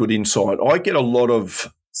a really good insight. I get a lot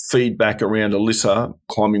of feedback around Alyssa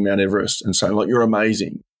climbing Mount Everest and saying, like, you're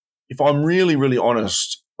amazing. If I'm really, really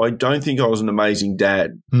honest, I don't think I was an amazing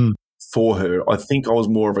dad for her. I think I was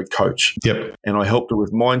more of a coach. And I helped her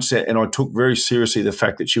with mindset, and I took very seriously the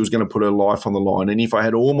fact that she was going to put her life on the line. And if I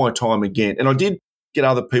had all my time again, and I did get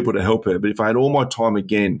other people to help her, but if I had all my time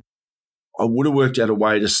again, I would have worked out a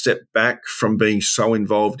way to step back from being so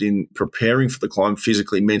involved in preparing for the climb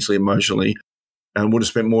physically, mentally, emotionally, and would have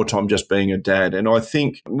spent more time just being a dad. And I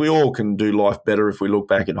think we all can do life better if we look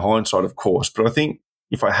back in hindsight, of course. But I think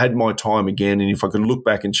if I had my time again and if I could look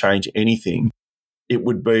back and change anything, it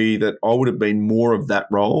would be that I would have been more of that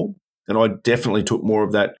role. And I definitely took more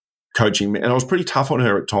of that coaching. And I was pretty tough on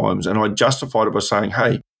her at times. And I justified it by saying,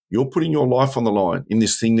 hey, you're putting your life on the line in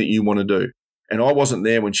this thing that you want to do. And I wasn't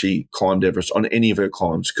there when she climbed Everest on any of her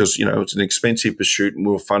climbs because, it's an expensive pursuit and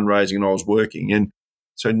we were fundraising and I was working. And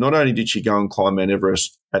so not only did she go and climb Mount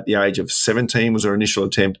Everest at the age of 17 was her initial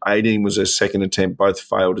attempt, 18 was her second attempt, both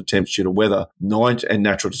failed attempts due to weather, 9 and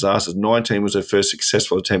natural disasters. 19 was her first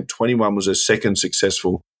successful attempt, 21 was her second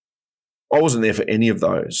successful. I wasn't there for any of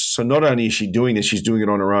those. So not only is she doing this, she's doing it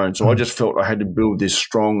on her own. So I just felt I had to build this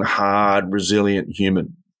strong, hard, resilient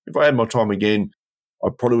human. If I had my time again, I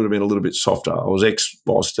probably would have been a little bit softer. I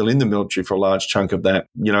was still in the military for a large chunk of that.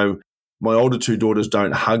 My older 2 daughters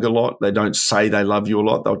don't hug a lot. They don't say they love you a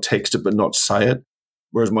lot. They'll text it but not say it.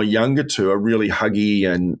 Whereas my younger 2 are really huggy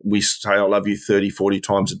and we say I love you 30, 40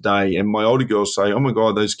 times a day. And my older girls say, oh my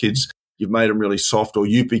God, those kids, you've made them really soft, or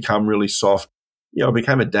you've become really soft. I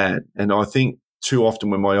became a dad. And I think too often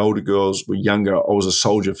when my older girls were younger, I was a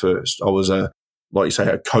soldier first. I was like you say,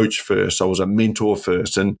 a coach first. I was a mentor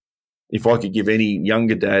first. And if I could give any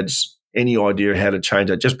younger dads any idea how to change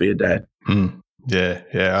that, just be a dad. Yeah,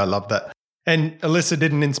 I love that. And Alyssa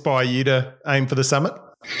didn't inspire you to aim for the summit?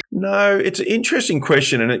 No, it's an interesting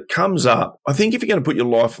question, and it comes up. I think if you're going to put your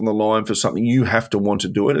life on the line for something, you have to want to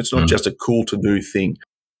do it. It's not just a cool to do thing.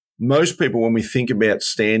 Most people, when we think about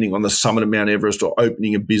standing on the summit of Mount Everest or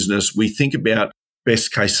opening a business, we think about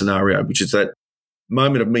best case scenario, which is that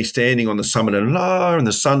moment of me standing on the summit and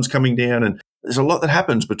the sun's coming down. And there's a lot that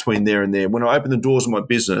happens between there and there. When I open the doors of my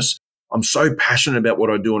business, I'm so passionate about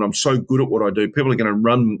what I do and I'm so good at what I do. People are going to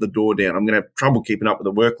run the door down. I'm going to have trouble keeping up with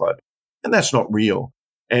the workload. And that's not real.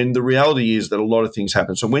 And the reality is that a lot of things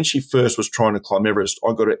happen. So when she first was trying to climb Everest,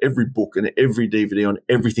 I got her every book and every DVD on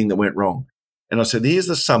everything that went wrong. And I said, here's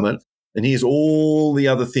the summit and here's all the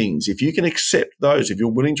other things. If you can accept those, if you're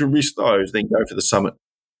willing to risk those, then go for the summit.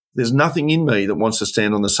 There's nothing in me that wants to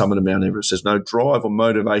stand on the summit of Mount Everest. There's no drive or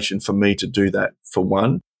motivation for me to do that, for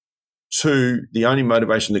one. Two, the only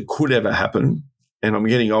motivation that could ever happen, and I'm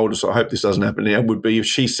getting older, so I hope this doesn't happen now, would be if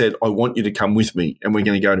she said, I want you to come with me and we're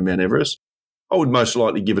going to go to Mount Everest. I would most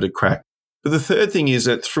likely give it a crack. But the third thing is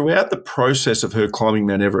that throughout the process of her climbing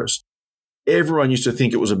Mount Everest, everyone used to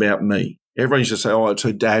think it was about me. Everyone used to say, oh, it's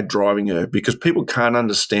her dad driving her, because people can't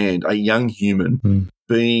understand a young human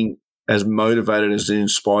being as motivated, as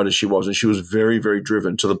inspired as she was. And she was very, very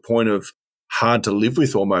driven, to the point of hard to live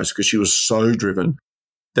with almost, because she was so driven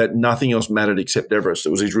that nothing else mattered except Everest. It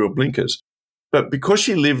was these real blinkers. But because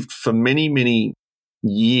she lived for many, many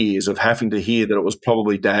years of having to hear that it was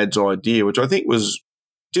probably Dad's idea, which I think was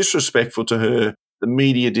disrespectful to her, the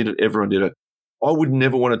media did it, everyone did it, I would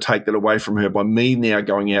never want to take that away from her by me now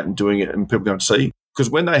going out and doing it and people going to see. Because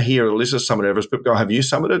when they hear Alyssa summit Everest, people go, have you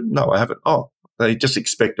summited? No, I haven't. Oh, they just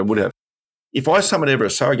expect I would have. If I summit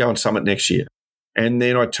Everest, so I go and summit next year, and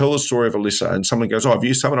then I tell the story of Alyssa and someone goes, oh, have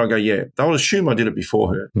you summited? I go, yeah. They'll assume I did it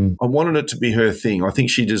before her. I wanted it to be her thing. I think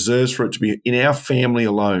she deserves for it to be, in our family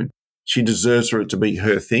alone, she deserves for it to be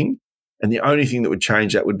her thing. And the only thing that would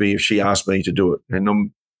change that would be if she asked me to do it. And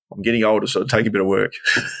I'm getting older, so it'll take a bit of work.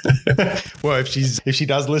 Well, if she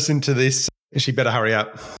does listen to this, she better hurry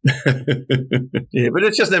up. Yeah, but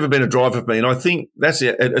it's just never been a drive for me. And I think that's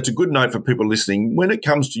it. It's a good note for people listening. When it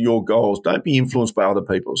comes to your goals, don't be influenced by other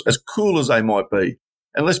people's, as cool as they might be.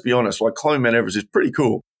 And let's be honest, like climbing Mount Everest is pretty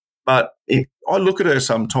cool. But I look at her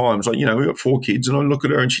sometimes, like, we've got 4 kids, and I look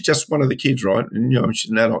at her and she's just one of the kids, right? And,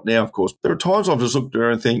 she's an adult now, of course. There are times I've just looked at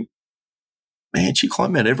her and think, man, she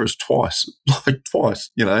climbed Mount Everest twice,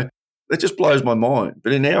 That just blows my mind.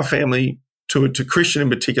 But in our family, to Christian in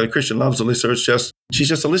particular, Christian loves Alyssa. She's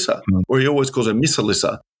just Alyssa, or he always calls her Miss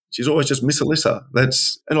Alyssa. She's always just Miss Alyssa.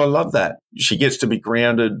 And I love that. She gets to be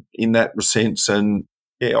grounded in that sense. And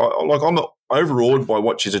yeah, I'm overawed by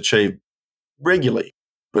what she's achieved regularly.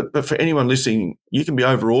 But for anyone listening, you can be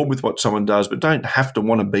overawed with what someone does, but don't have to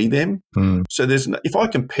want to be them. So if I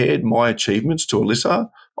compared my achievements to Alyssa,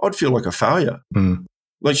 I'd feel like a failure.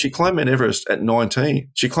 Like, she climbed Mount Everest at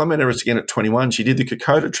 19. She climbed Mount Everest again at 21. She did the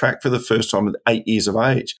Kokoda track for the first time at 8 years of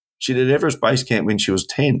age. She did Everest Base Camp when she was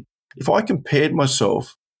 10. If I compared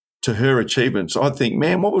myself to her achievements, I'd think,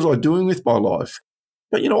 man, what was I doing with my life?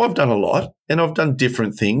 But, I've done a lot, and I've done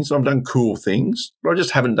different things. I've done cool things, but I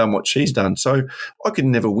just haven't done what she's done. So I could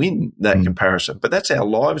never win that comparison. But that's our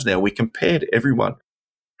lives now. We compare to everyone.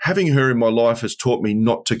 Having her in my life has taught me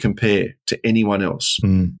not to compare to anyone else.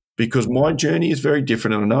 Because my journey is very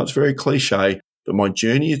different, and I know it's very cliche, but my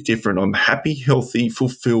journey is different. I'm happy, healthy,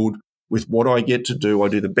 fulfilled with what I get to do. I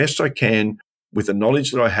do the best I can with the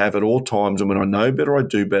knowledge that I have at all times, and when I know better, I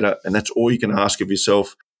do better, and that's all you can ask of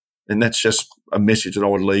yourself. And that's just a message that I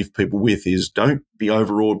would leave people with, is don't be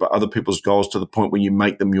overawed by other people's goals to the point where you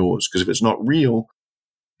make them yours. Because if it's not real,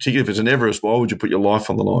 particularly if it's an Everest, why would you put your life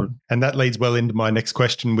on the line? And that leads well into my next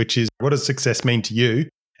question, which is, what does success mean to you,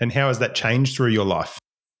 and how has that changed through your life?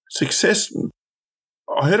 Success,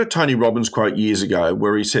 I heard a Tony Robbins quote years ago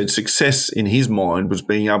where he said success in his mind was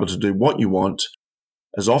being able to do what you want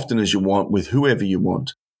as often as you want with whoever you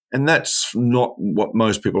want. And that's not what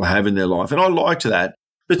most people have in their life. And I liked that.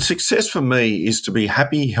 But success for me is to be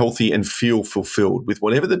happy, healthy, and feel fulfilled with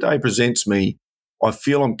whatever the day presents me. I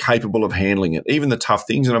feel I'm capable of handling it, even the tough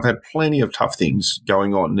things. And I've had plenty of tough things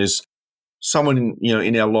going on. There's someone,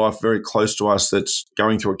 in our life very close to us that's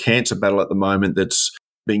going through a cancer battle at the moment, that's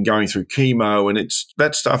been going through chemo, and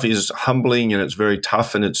that stuff is humbling and it's very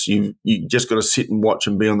tough, and it's you just got to sit and watch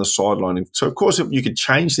and be on the sideline. And so, of course, if you could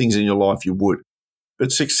change things in your life, you would.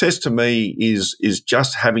 But success to me is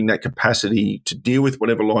just having that capacity to deal with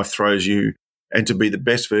whatever life throws you and to be the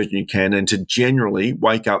best version you can and to generally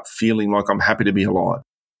wake up feeling like I'm happy to be alive.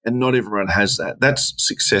 And not everyone has that. That's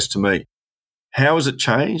success to me. How has it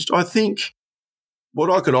changed? I think what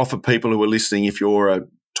I could offer people who are listening, if you're a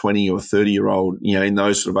 20 or 30-year-old, in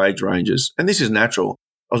those sort of age ranges, and this is natural.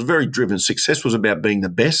 I was very driven. Success was about being the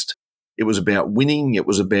best. It was about winning. It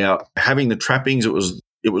was about having the trappings. It was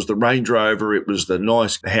the Range Rover. It was the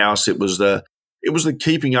nice house. It was the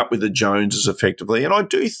keeping up with the Joneses effectively. And I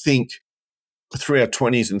do think through our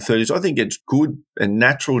 20s and 30s, I think it's good and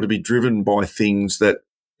natural to be driven by things that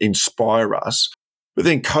inspire us. But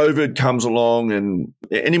then COVID comes along and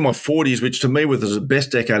in my 40s, which to me was the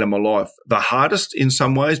best decade of my life, the hardest in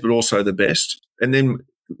some ways, but also the best. And then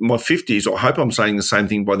my 50s, I hope I'm saying the same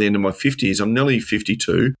thing by the end of my 50s. I'm nearly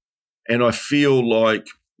 52 and I feel like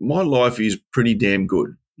my life is pretty damn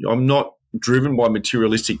good. I'm not driven by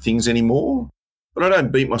materialistic things anymore, but I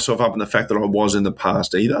don't beat myself up on the fact that I was in the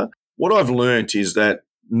past either. What I've learned is that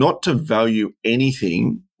not to value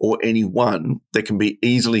anything or anyone that can be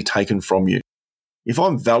easily taken from you. If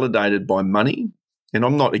I'm validated by money, and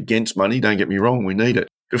I'm not against money, don't get me wrong, we need it.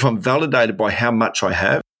 But if I'm validated by how much I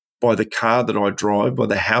have, by the car that I drive, by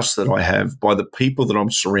the house that I have, by the people that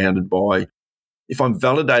I'm surrounded by, if I'm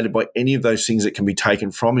validated by any of those things that can be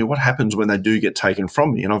taken from me, what happens when they do get taken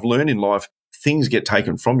from me? And I've learned in life, things get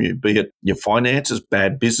taken from you, be it your finances,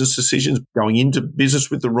 bad business decisions, going into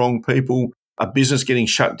business with the wrong people, a business getting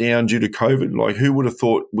shut down due to COVID. Like, who would have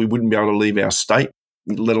thought we wouldn't be able to leave our state,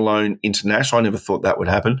 let alone international? I never thought that would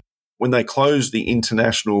happen. When they closed the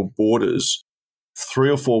international borders 3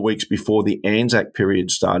 or 4 weeks before the Anzac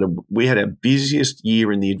period started, we had our busiest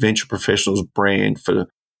year in the Adventure Professionals brand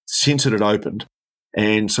since it had opened.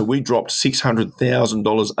 And so we dropped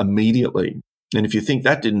 $600,000 immediately. And if you think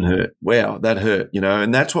that didn't hurt, wow, that hurt,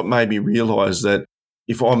 and that's what made me realize that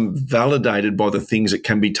if I'm validated by the things that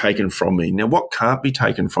can be taken from me. Now, what can't be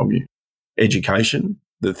taken from you? Education,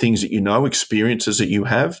 the things that you know, experiences that you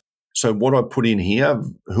have. So what I put in here,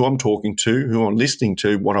 who I'm talking to, who I'm listening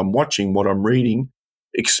to, what I'm watching, what I'm reading,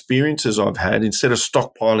 experiences I've had, instead of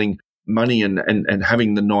stockpiling money and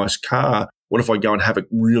having the nice car, what if I go and have a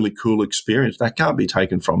really cool experience? That can't be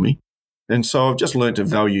taken from me. And so I've just learned to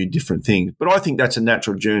value different things. But I think that's a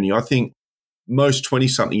natural journey. I think most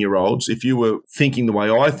 20-something-year-olds, if you were thinking the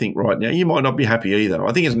way I think right now, you might not be happy either.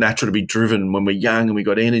 I think it's natural to be driven when we're young and we've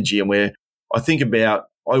got energy and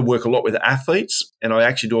I work a lot with athletes and I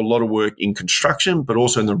actually do a lot of work in construction, but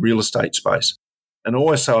also in the real estate space. And I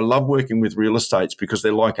always say I love working with real estates because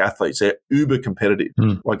they're like athletes. They're uber competitive.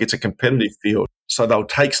 Like, it's a competitive field. So they'll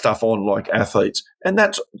take stuff on like athletes. And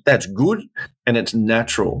that's good and it's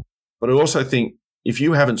natural. But I also think if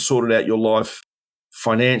you haven't sorted out your life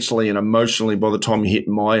financially and emotionally by the time you hit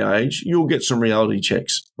my age, you'll get some reality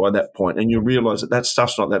checks by that point and you'll realize that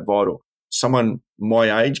stuff's not that vital. Someone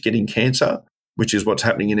my age getting cancer, which is what's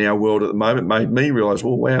happening in our world at the moment, made me realize,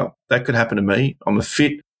 well, wow, that could happen to me. I'm a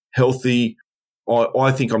fit, healthy,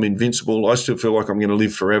 I think I'm invincible. I still feel like I'm going to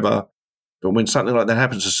live forever. But when something like that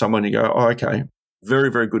happens to someone, you go, oh, okay.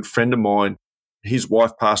 Very, very good friend of mine, his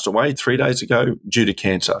wife passed away 3 days ago due to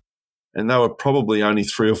cancer. And they were probably only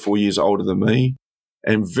 3 or 4 years older than me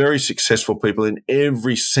and very successful people in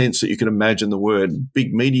every sense that you can imagine the word.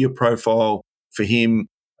 Big media profile for him.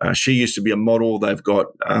 She used to be a model. They've got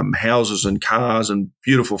houses and cars and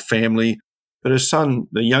beautiful family. But her son,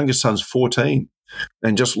 the youngest son's 14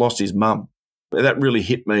 and just lost his mum. That really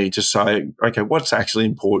hit me to say, okay, what's actually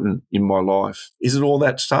important in my life? Is it all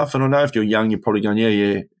that stuff? And I know if you're young, you're probably going,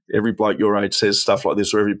 yeah, every bloke your age says stuff like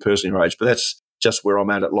this, or every person your age, but that's just where I'm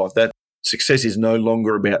at life. That success is no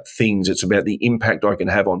longer about things. It's about the impact I can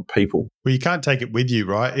have on people. Well, you can't take it with you,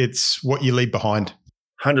 right? It's what you leave behind.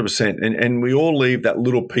 100%. And we all leave that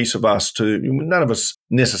little piece of us none of us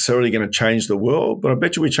necessarily going to change the world, but I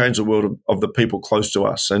bet you we change the world of the people close to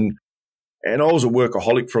us. And I was a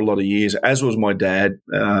workaholic for a lot of years, as was my dad,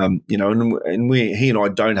 and he and I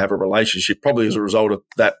don't have a relationship, probably as a result of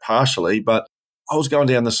that partially, but I was going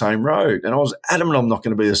down the same road and I was adamant I'm not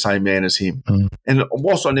going to be the same man as him. And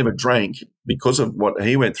whilst I never drank because of what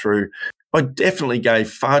he went through, I definitely gave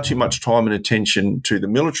far too much time and attention to the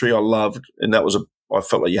military I loved, and I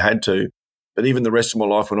felt like you had to. But even the rest of my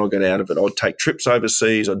life when I got out of it, I'd take trips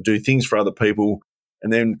overseas, I'd do things for other people.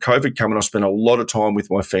 And then COVID came and I spent a lot of time with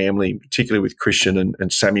my family, particularly with Christian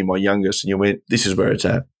and Sammy, my youngest, and you went, this is where it's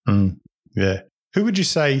at. Yeah. Who would you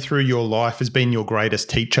say through your life has been your greatest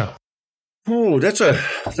teacher? Oh, that's a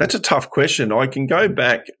tough question. I can go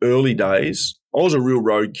back early days. I was a real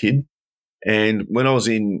road kid. And when I was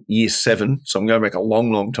in year 7, so I'm going back a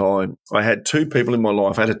long, long time, I had 2 people in my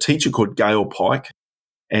life. I had a teacher called Gail Pike,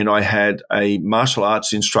 and I had a martial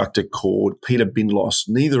arts instructor called Peter Binlos.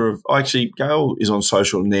 Actually, Gail is on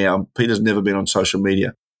social now. Peter's never been on social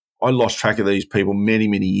media. I lost track of these people many,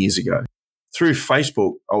 many years ago. Through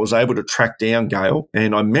Facebook, I was able to track down Gail,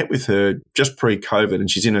 and I met with her just pre-COVID, and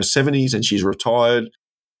she's in her 70s and she's retired.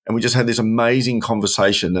 And we just had this amazing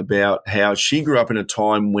conversation about how she grew up in a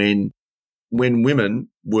time when women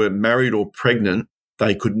were married or pregnant,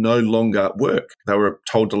 they could no longer work. They were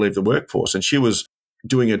told to leave the workforce. And she was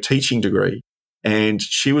doing a teaching degree. And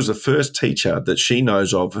she was the first teacher that she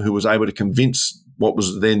knows of who was able to convince what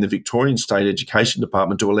was then the Victorian State Education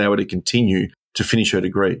Department to allow her to continue to finish her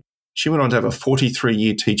degree. She went on to have a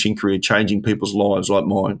 43-year teaching career, changing people's lives like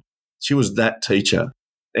mine. She was that teacher.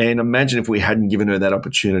 And imagine if we hadn't given her that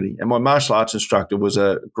opportunity. And my martial arts instructor was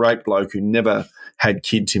a great bloke who never had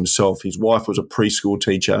kids himself. His wife was a preschool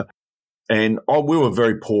teacher. And we were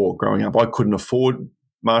very poor growing up. I couldn't afford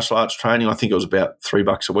martial arts training. I think it was about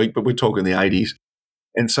 $3 a week, but we're talking the 80s.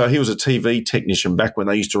 And so he was a TV technician back when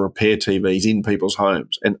they used to repair TVs in people's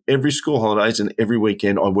homes. And every school holidays and every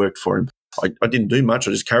weekend I worked for him. I didn't do much.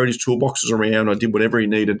 I just carried his toolboxes around. I did whatever he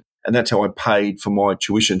needed. And that's how I paid for my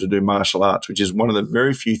tuition to do martial arts, which is one of the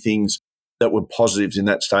very few things that were positives in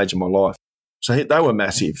that stage of my life. So they were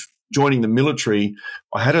massive. Joining the military,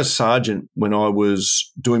 I had a sergeant when I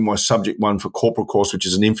was doing my Subject 1 for Corporal course, which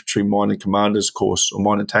is an infantry minor commander's course or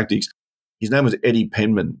minor tactics. His name was Eddie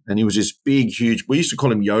Penman, and he was this big, huge, we used to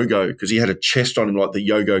call him Yogo because he had a chest on him like the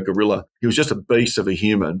Yogo gorilla. He was just a beast of a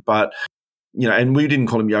human, but, and we didn't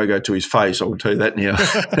call him Yogo to his face, I will tell you that now.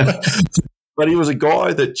 But he was a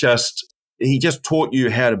guy that he just taught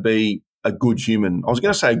you how to be a good human. I was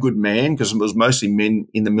going to say a good man because it was mostly men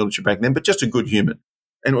in the military back then, but just a good human.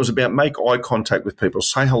 And it was about make eye contact with people,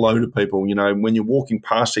 say hello to people, when you're walking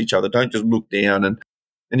past each other, don't just look down. And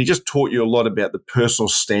he just taught you a lot about the personal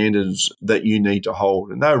standards that you need to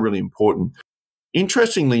hold. And they were really important.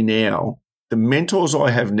 Interestingly now, the mentors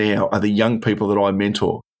I have now are the young people that I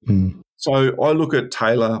mentor. Mm. So I look at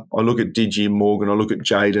Taylor, I look at Digi, Morgan, I look at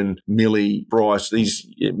Jaden, Millie, Bryce,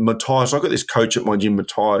 Matthias. I've got this coach at my gym,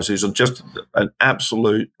 Matthias, who's just an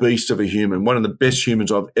absolute beast of a human, one of the best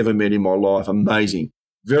humans I've ever met in my life. Amazing.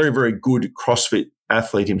 Very, very good CrossFit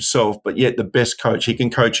athlete himself, but yet the best coach. He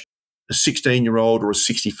can coach a 16-year-old or a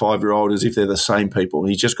 65-year-old as if they're the same people.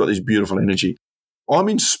 He's just got this beautiful energy. I'm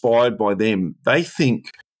inspired by them. They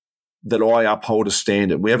think that I uphold a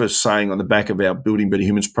standard. We have a saying on the back of our Building Better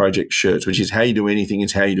Humans project shirts, which is how you do anything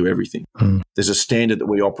is how you do everything. Mm. There's a standard that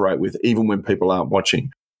we operate with, even when people aren't watching.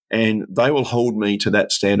 And they will hold me to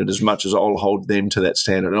that standard as much as I'll hold them to that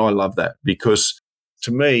standard. And I love that because,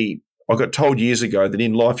 to me, I got told years ago that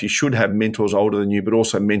in life you should have mentors older than you, but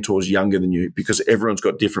also mentors younger than you because everyone's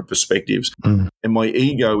got different perspectives. Mm. And my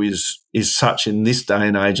ego is such in this day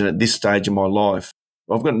and age and at this stage in my life,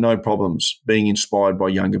 I've got no problems being inspired by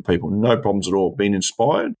younger people, no problems at all. Being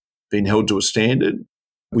inspired, being held to a standard.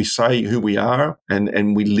 We say who we are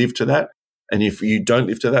and we live to that. And if you don't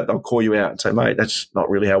live to that, they'll call you out and say, mate, that's not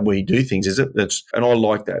really how we do things, is it? And I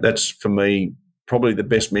like that. That's, for me, probably the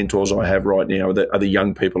best mentors I have right now are the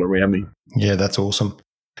young people around me. Yeah, that's awesome.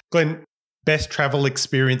 Glenn, best travel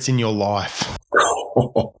experience in your life?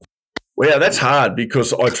 Well, that's hard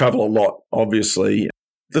because I travel a lot, obviously.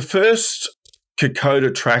 The first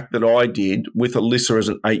Kokoda track that I did with Alyssa as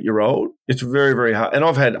an 8-year-old, it's very, very hard. And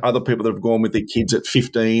I've had other people that have gone with their kids at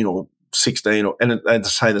 15 or 16 and they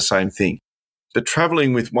say the same thing. But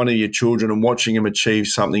traveling with one of your children and watching them achieve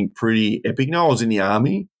something pretty epic. I was in the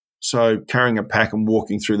army, so carrying a pack and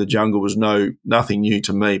walking through the jungle was nothing new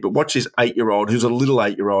to me. But watch this 8-year-old, who's a little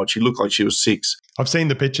 8-year-old. She looked like she was 6. I've seen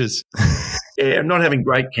the pictures. Yeah, I'm not having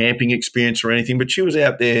great camping experience or anything, but she was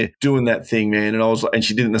out there doing that thing, man. And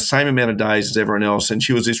she did it in the same amount of days as everyone else. And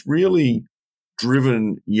she was this really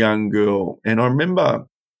driven young girl. And I remember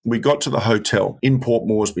we got to the hotel in Port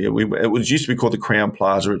Moresby. It used to be called the Crown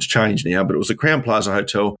Plaza. It's changed now, but it was the Crown Plaza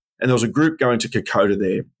Hotel. And there was a group going to Kokoda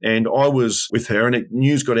there. And I was with her, and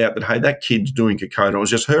news got out that, hey, that kid's doing Kokoda. It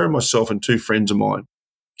was just her and myself and 2 friends of mine,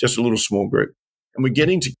 just a little small group. And we're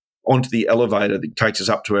getting onto the elevator that takes us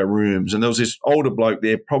up to our rooms. And there was this older bloke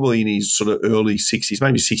there, probably in his sort of early 60s,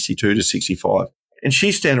 maybe 62 to 65. And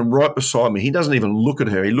she's standing right beside me. He doesn't even look at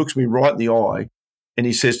her. He looks me right in the eye. And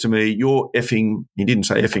he says to me, you're effing, he didn't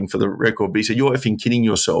say effing for the record, but he said, you're effing kidding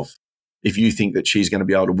yourself if you think that she's going to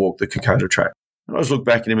be able to walk the Kokoda track. And I just looked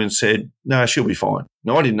back at him and said, no, she'll be fine.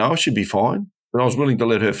 No, I didn't know she'd be fine, but I was willing to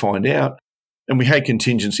let her find out. And we had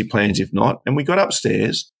contingency plans if not. And we got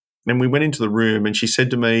upstairs and we went into the room and she said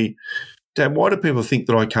to me, Dad, why do people think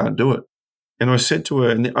that I can't do it? And I said to her,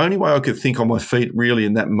 and the only way I could think on my feet really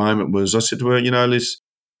in that moment was I said to her, Liz,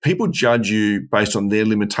 people judge you based on their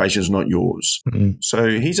limitations, not yours. Mm. So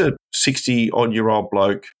he's a 60-odd-year-old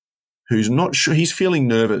bloke who's not sure. He's feeling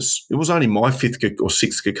nervous. It was only my fifth or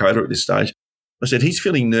sixth Kokoda at this stage. I said, he's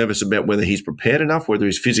feeling nervous about whether he's prepared enough, whether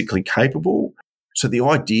he's physically capable. So the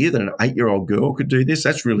idea that an 8-year-old girl could do this,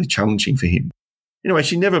 that's really challenging for him. Anyway,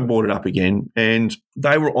 she never brought it up again. And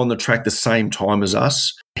they were on the track the same time as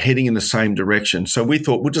us, heading in the same direction. So we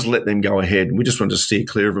thought we'll just let them go ahead. We just wanted to steer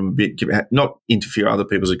clear of them a bit, not interfere other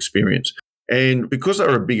people's experience. And because they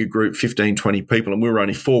were a bigger group, 15, 20 people, and we were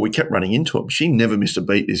only 4, we kept running into them. She never missed a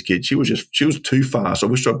beat, this kid. She was too fast. I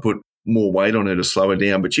wish I'd put more weight on her to slow her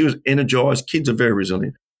down, but she was energized. Kids are very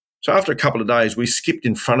resilient. So after a couple of days, we skipped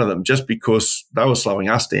in front of them just because they were slowing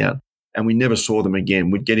us down, and we never saw them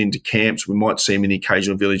again. We'd get into camps. We might see them in the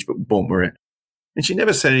occasional village, but boom, we're in. And she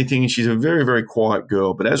never said anything. She's a very, very quiet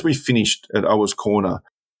girl. But as we finished at Owa's Corner,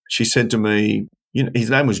 she said to me, his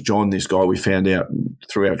name was John, this guy we found out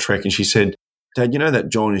through our trek, and she said, Dad, you know that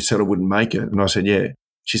John who said I wouldn't make it? And I said, yeah.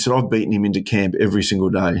 She said, I've beaten him into camp every single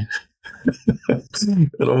day.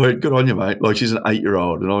 And I went, good on you, mate. Like, she's an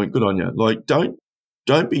 8-year-old. And I went, good on you. Like, don't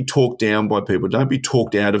be talked down by people. Don't be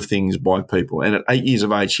talked out of things by people. And at 8 years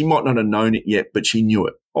of age, she might not have known it yet, but she knew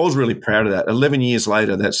it. I was really proud of that. 11 years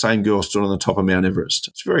later, that same girl stood on the top of Mount Everest.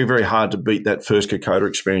 It's very, very hard to beat that first Kokoda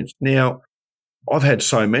experience. Now, I've had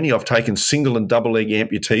so many. I've taken single and double leg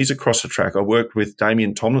amputees across the track. I worked with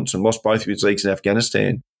Damien Tomlinson, lost both of his legs in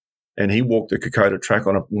Afghanistan, and he walked the Kokoda track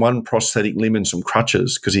on one prosthetic limb and some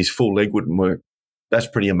crutches because his full leg wouldn't work. That's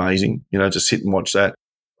pretty amazing, to sit and watch that.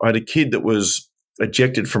 I had a kid that was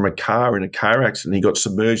ejected from a car in a car accident. He got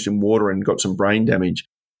submerged in water and got some brain damage.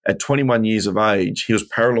 At 21 years of age, he was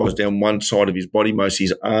paralysed down one side of his body. Most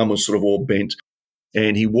his arm was sort of all bent,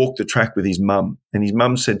 and he walked the track with his mum. And his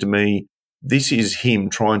mum said to me, this is him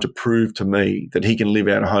trying to prove to me that he can live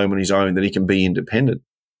out of home on his own, that he can be independent.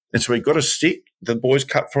 And so he got a stick the boys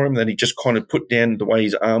cut for him that he just kind of put down the way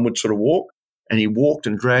his arm would sort of walk, and he walked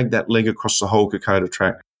and dragged that leg across the whole Kokoda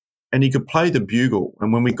track. And he could play the bugle.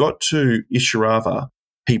 And when we got to Isharava,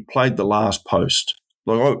 he played the last post.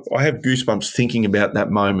 Like, I have goosebumps thinking about that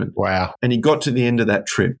moment. Wow. And he got to the end of that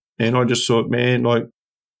trip, and I just thought, man, like,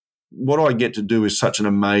 what I get to do is such an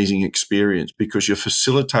amazing experience because you're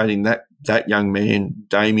facilitating that young man,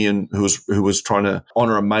 Damien, who was trying to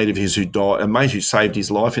honour a mate of his who died, a mate who saved his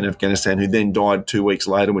life in Afghanistan, who then died 2 weeks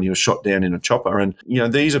later when he was shot down in a chopper. And,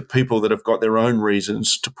 these are people that have got their own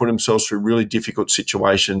reasons to put themselves through really difficult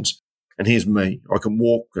situations. And here's me. I can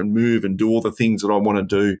walk and move and do all the things that I want to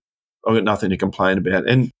do. I've got nothing to complain about.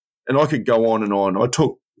 And I could go on and on. I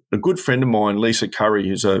took a good friend of mine, Lisa Curry,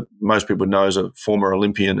 who's most people know is a former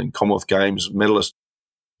Olympian and Commonwealth Games medalist.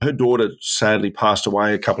 Her daughter sadly passed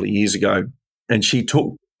away a couple of years ago, and she's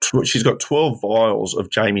got 12 vials of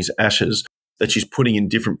Jamie's ashes that she's putting in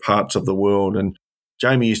different parts of the world. And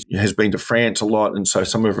Jamie has been to France a lot, and so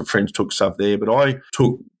some of her friends took stuff there. But I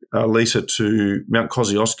took Lisa to Mount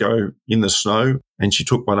Kosciuszko in the snow, and she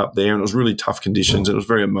took one up there, and it was really tough conditions. It was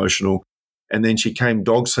very emotional. And then she came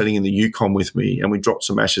dog sledding in the Yukon with me, and we dropped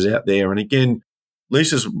some ashes out there. And again,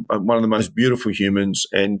 Lisa's one of the most beautiful humans,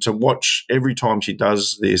 and to watch every time she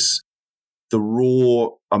does this, the raw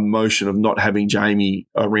emotion of not having Jamie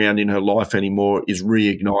around in her life anymore is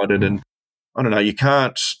reignited. And I don't know, you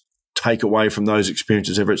can't take away from those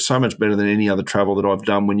experiences ever. It's so much better than any other travel that I've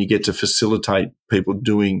done when you get to facilitate people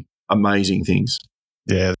doing amazing things.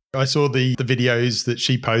 Yeah, I saw the videos that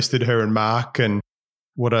she posted, her and Mark, and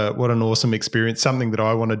what an awesome experience, something that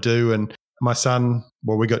I want to do. And my son,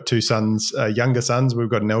 well, we got two sons, younger sons. We've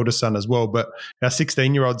got an elder son as well. But our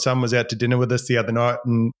 16-year-old son was out to dinner with us the other night,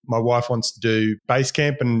 and my wife wants to do base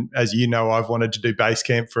camp. And as you know, I've wanted to do base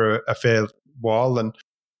camp for a fair while. And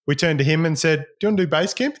we turned to him and said, do you want to do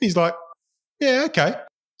base camp? And he's like, yeah, okay.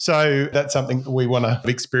 So that's something that we want to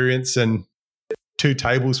experience. And 2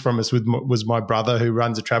 tables from us was my brother, who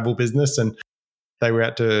runs a travel business, and they were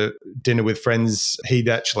out to dinner with friends. He'd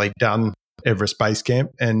actually done Everest Base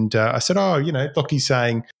Camp. And I said, Lockie's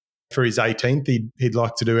saying for his 18th, he'd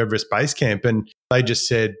like to do Everest Base Camp. And they just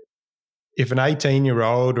said, if an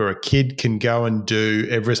 18-year-old or a kid can go and do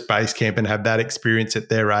Everest Base Camp and have that experience at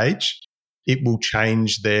their age, it will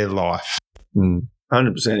change their life. 100%.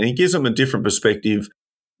 And it gives them a different perspective.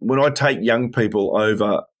 When I take young people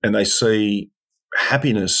over and they see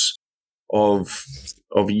happiness of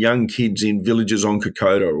young kids in villages on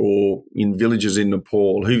Kokoda or in villages in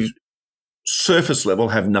Nepal who surface level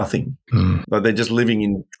have nothing. Like they're just living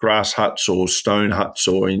in grass huts or stone huts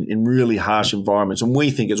or in really harsh environments. And we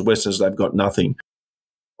think as Westerners they've got nothing.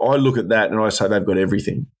 I look at that and I say they've got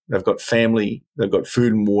everything. They've got family, they've got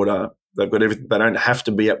food and water, they've got everything. They don't have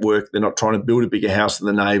to be at work. They're not trying to build a bigger house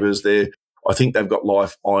than the neighbours. I think they've got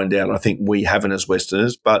life ironed out. I think we haven't as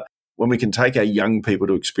Westerners. But when we can take our young people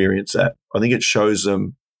to experience that, I think it shows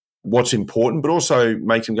them what's important, but also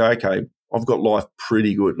makes them go, okay, I've got life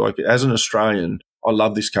pretty good. Like as an Australian, I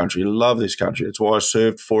love this country. It's why I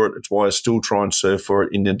served for it. It's why I still try and serve for it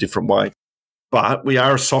in a different way. But we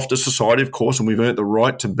are a softer society, of course, and we've earned the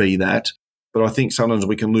right to be that. But I think sometimes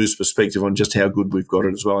we can lose perspective on just how good we've got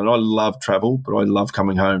it as well. And I love travel, but I love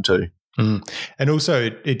coming home too. Mm. And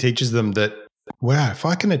also it teaches them that, wow, if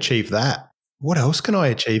I can achieve that, what else can I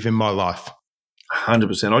achieve in my life?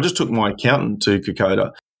 100%. I just took my accountant to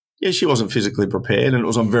Kokoda. Yeah, she wasn't physically prepared and it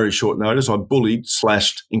was on very short notice. I bullied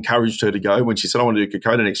 / encouraged her to go. When she said, I want to do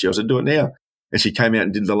Kokoda next year, I said, do it now. And she came out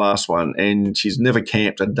and did the last one and she's never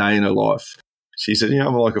camped a day in her life. She said,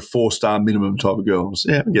 I'm like a 4-star minimum type of girl. I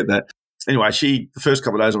said, yeah, I get that. Anyway, the first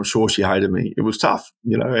couple of days, I'm sure she hated me. It was tough,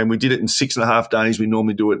 and we did it in 6.5 days. We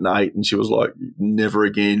normally do it in 8. And she was like, never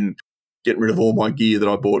again, getting rid of all my gear that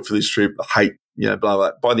I bought for this trip. I hate, blah,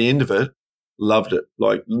 blah. By the end of it, loved it.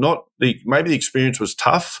 Like maybe the experience was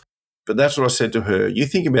tough, but that's what I said to her. You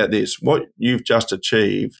think about this, what you've just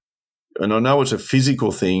achieved. And I know it's a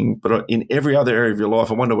physical thing, but in every other area of your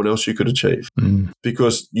life, I wonder what else you could achieve.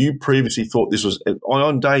 Because you previously thought this was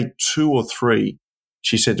on day 2 or 3.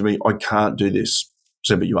 She said to me, I can't do this. I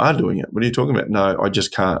said, but you are doing it. What are you talking about? No, I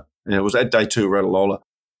just can't. And it was at day 2, we're at Alola.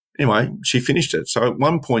 Anyway, she finished it. So at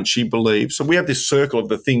one point she believed, so we have this circle of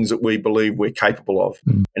the things that we believe we're capable of.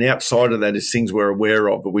 And outside of that is things we're aware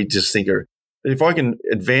of, but we just think if I can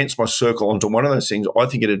advance my circle onto one of those things, I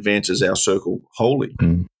think it advances our circle wholly.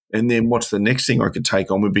 And then what's the next thing I could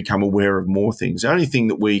take on? We become aware of more things. The only thing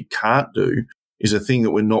that we can't do is a thing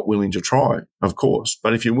that we're not willing to try, of course.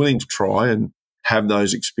 But if you're willing to try and have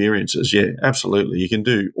those experiences, yeah, absolutely. You can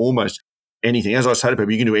do almost anything. As I say to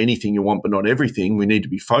people, you can do anything you want, but not everything. We need to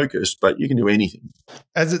be focused, but you can do anything.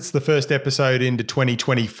 As it's the first episode into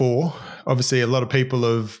 2024, obviously a lot of people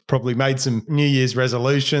have probably made some New Year's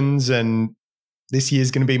resolutions and this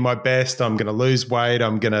year's going to be my best. I'm going to lose weight.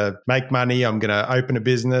 I'm going to make money. I'm going to open a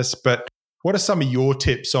business. But what are some of your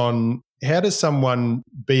tips on how does someone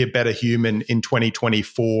be a better human in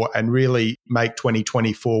 2024 and really make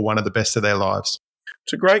 2024 one of the best of their lives?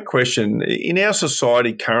 It's a great question. In our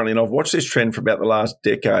society currently, and I've watched this trend for about the last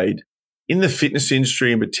decade, in the fitness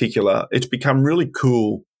industry in particular, it's become really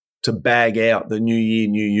cool to bag out the new year,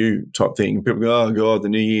 new you type thing. People go, oh, God, the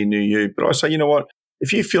new year, new you. But I say, you know what?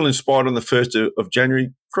 If you feel inspired on the 1st of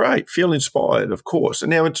January, great, feel inspired, of course. And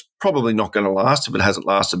now it's probably not going to last if it hasn't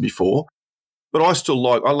lasted before. But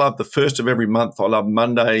I love the 1st of every month. I love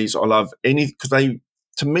Mondays. I love because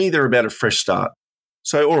to me, they're about a fresh start.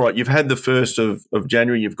 So, all right, you've had the 1st of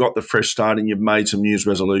January, you've got the fresh start and you've made some New Year's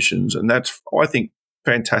resolutions. And that's, I think,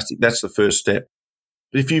 fantastic. That's the first step.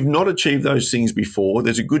 But if you've not achieved those things before,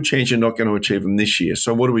 there's a good chance you're not going to achieve them this year.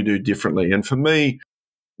 So what do we do differently? And for me,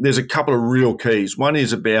 there's a couple of real keys. One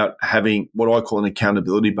is about having what I call an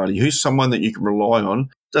accountability buddy, who's someone that you can rely on.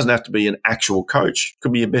 It doesn't have to be an actual coach. It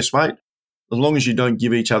could be your best mate. As long as you don't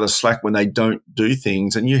give each other slack when they don't do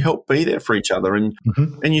things and you help be there for each other and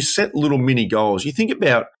you set little mini goals. You think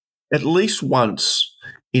about at least once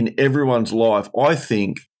in everyone's life, I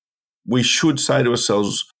think we should say to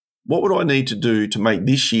ourselves, what would I need to do to make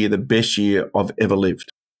this year the best year I've ever lived?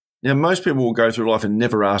 Now, most people will go through life and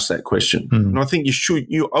never ask that question. And I think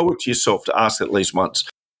you owe it to yourself to ask at least once.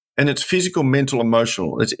 And it's physical, mental,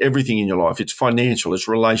 emotional. It's everything in your life. It's financial. It's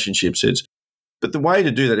relationships. But the way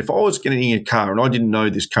to do that, if I was getting in a car and I didn't know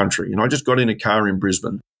this country and I just got in a car in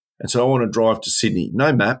Brisbane and said, I want to drive to Sydney,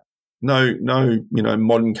 no map, no,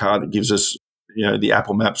 modern car that gives us, the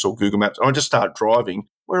Apple Maps or Google Maps. And I just start driving.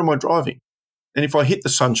 Where am I driving? And if I hit the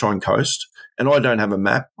Sunshine Coast and I don't have a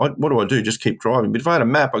map, what do? Just keep driving. But if I had a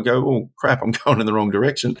map, I go, oh, crap, I'm going in the wrong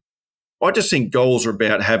direction. I just think goals are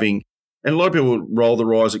about having, and a lot of people roll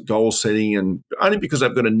their eyes at goal setting and only because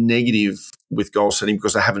they've got a negative with goal setting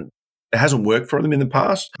because it hasn't worked for them in the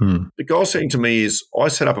past. The goal setting to me is I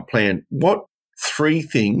set up a plan. What 3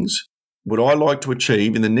 things would I like to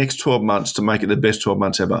achieve in the next 12 months to make it the best 12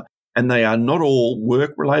 months ever? And they are not all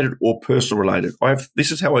work-related or personal-related.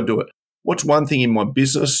 This is how I do it. What's one thing in my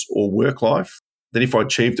business or work life that if I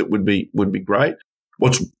achieved it would be great?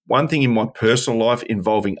 What's one thing in my personal life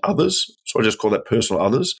involving others? So I just call that personal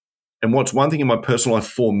others. And what's one thing in my personal life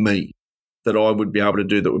for me that I would be able to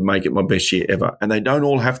do that would make it my best year ever? And they don't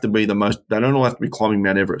all have to be they don't all have to be climbing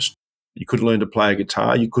Mount Everest. You could learn to play a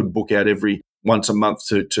guitar. You could book out every once a month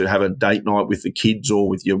to have a date night with the kids or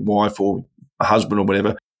with your wife or a husband or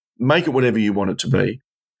whatever. Make it whatever you want it to be.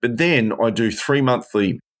 But then I do 3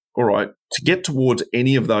 monthly, all right, to get towards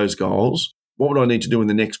any of those goals, what would I need to do in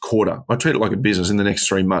the next quarter? I treat it like a business in the next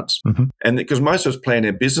 3 months. Mm-hmm. And because most of us plan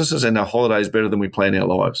our businesses and our holidays better than we plan our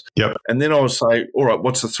lives. Yep. And then I would say, all right,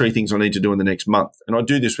 what's the 3 things I need to do in the next month? And I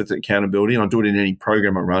do this with accountability, and I do it in any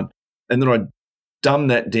program I run. And then I dumb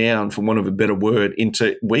that down, for want of a better word,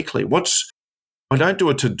 into weekly. I don't do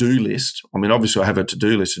a to-do list. I mean, obviously I have a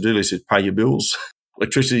to-do list. To-do list is pay your bills.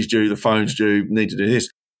 Electricity's due, the phone's due, need to do this.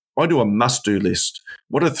 I do a must-do list.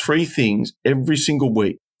 What are 3 things every single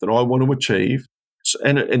week that I want to achieve?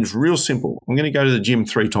 And it's real simple. I'm going to go to the gym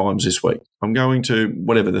 3 times this week. I'm going to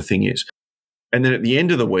whatever the thing is. And then at the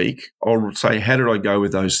end of the week, I'll say, how did I go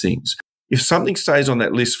with those things? If something stays on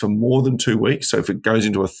that list for more than 2 weeks, so if it goes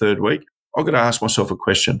into a third week, I've got to ask myself a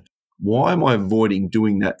question. Why am I avoiding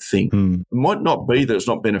doing that thing? It might not be that it's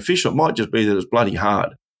not beneficial. It might just be that it's bloody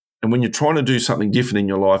hard. And when you're trying to do something different in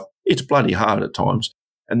your life, it's bloody hard at times.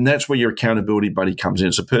 And that's where your accountability buddy comes in.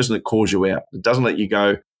 It's a person that calls you out. It doesn't let you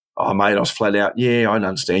go, oh, mate, I was flat out. Yeah, I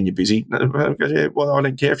understand you're busy. Yeah, well, I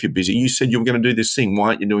don't care if you're busy. You said you were going to do this thing. Why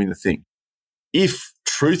aren't you doing the thing? If,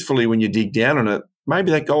 truthfully, when you dig down on it, maybe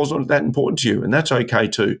that goal's not that important to you, and that's okay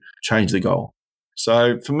too. Change the goal.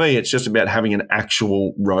 So for me, it's just about having an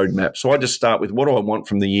actual roadmap. So I just start with what do I want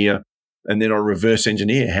from the year, and then I reverse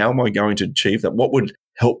engineer. How am I going to achieve that? What would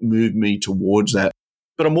help move me towards that?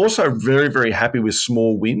 But I'm also very, very happy with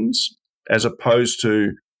small wins as opposed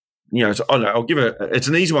to, it's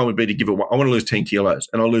an easy one would be to give it, I want to lose 10 kilos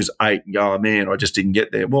and I lose 8 and go, oh man, I just didn't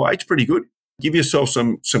get there. Well, 8's pretty good. Give yourself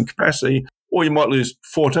some capacity, or you might lose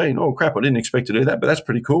 14. Oh crap, I didn't expect to do that, but that's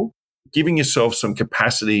pretty cool. Giving yourself some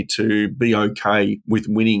capacity to be okay with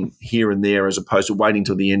winning here and there as opposed to waiting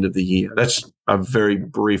till the end of the year. That's a very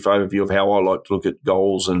brief overview of how I like to look at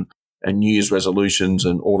goals and New Year's resolutions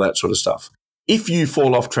and all that sort of stuff. If you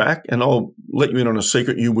fall off track, and I'll let you in on a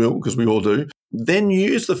secret, you will, because we all do, then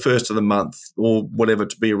use the first of the month or whatever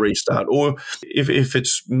to be a restart. Or if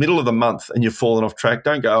it's middle of the month and you've fallen off track,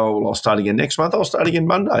 don't go, oh, well, I'll start again next month. I'll start again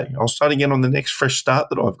Monday. I'll start again on the next fresh start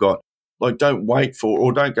that I've got. Like, don't wait for,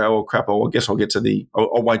 or don't go, oh, crap, I guess I'll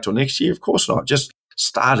wait till next year. Of course not. Just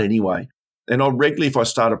start anyway. And I'll regularly, if I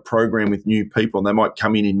start a program with new people and they might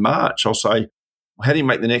come in March, I'll say, how do you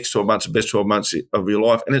make the next 12 months the best 12 months of your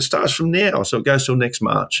life? And it starts from now. So it goes till next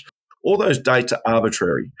March. All those dates are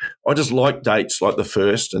arbitrary. I just like dates like the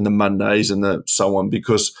 1st and the Mondays and the so on,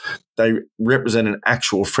 because they represent an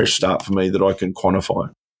actual fresh start for me that I can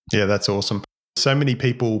quantify. Yeah, that's awesome. So many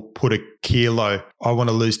people put a kilo, I want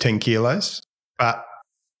to lose 10 kilos, but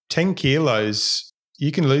 10 kilos,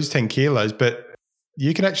 you can lose 10 kilos, but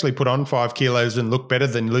you can actually put on 5 kilos and look better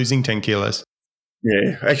than losing 10 kilos.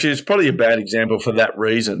 Yeah, actually, it's probably a bad example for that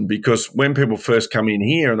reason, because when people first come in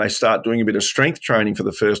here and they start doing a bit of strength training for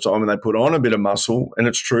the first time and they put on a bit of muscle, and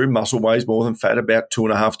it's true, muscle weighs more than fat, about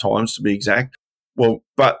 2.5 times to be exact. Well,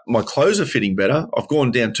 but my clothes are fitting better. I've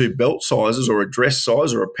gone down 2 belt sizes or a dress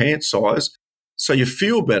size or a pant size. So you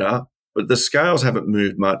feel better, but the scales haven't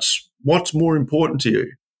moved much. What's more important to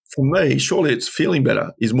you? For me, surely it's feeling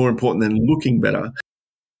better is more important than looking better.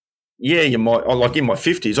 Yeah, you might, like in my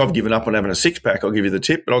 50s, I've given up on having a six-pack. I'll give you the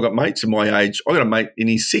tip, but I've got mates in my age. I've got a mate in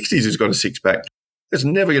his 60s who's got a six-pack. That's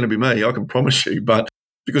never going to be me, I can promise you, but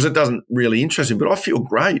because it doesn't really interest me. But I feel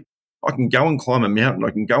great. I can go and climb a mountain. I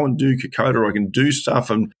can go and do Kokoda. I can do stuff,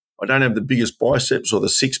 and I don't have the biggest biceps or the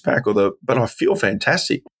six-pack but I feel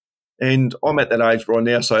fantastic. And I'm at that age where I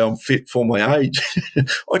now say I'm fit for my age.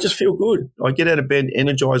 I just feel good. I get out of bed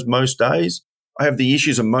energized most days. I have the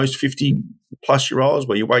issues of most 50-plus-year-olds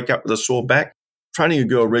where you wake up with a sore back. Training a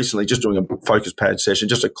girl recently, just doing a focus pad session,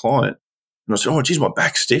 just a client. And I said, oh, geez, my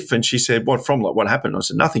back's stiff. And she said, what from? Like, what happened? I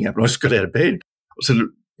said, nothing happened. I just got out of bed. I said,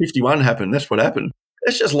 51 happened. That's what happened.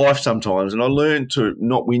 It's just life sometimes. And I learned to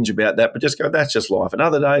not whinge about that, but just go, that's just life. And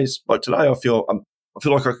other days, like today, I feel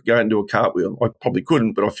like I could go out and do a cartwheel. I probably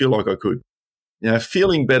couldn't, but I feel like I could. You know,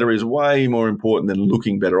 feeling better is way more important than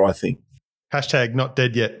looking better, I think. Hashtag not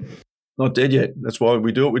dead yet. Not dead yet. That's why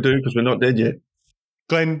we do what we do, because we're not dead yet.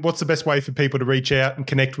 Glenn, what's the best way for people to reach out and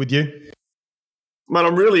connect with you? Mate,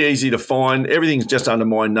 I'm really easy to find. Everything's just under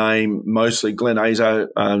my name, mostly Glenn Azar,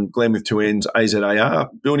 Glenn with 2 N's, AZAR.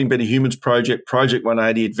 Building Better Humans Project, Project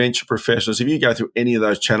 180, Adventure Professionals. If you go through any of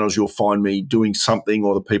those channels, you'll find me doing something,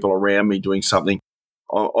 or the people around me doing something.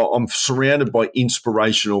 I'm surrounded by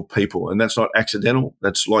inspirational people, and that's not accidental.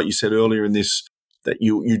 That's, like you said earlier in this, that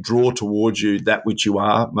you draw towards you that which you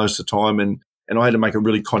are most of the time. And I had to make a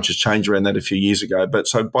really conscious change around that a few years ago. But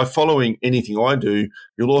so by following anything I do,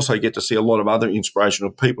 you'll also get to see a lot of other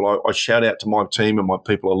inspirational people. I shout out to my team and my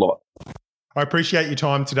people a lot. I appreciate your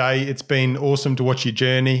time today. It's been awesome to watch your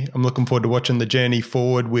journey. I'm looking forward to watching the journey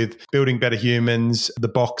forward with building better humans, the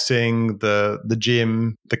boxing, the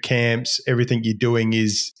gym, the camps. Everything you're doing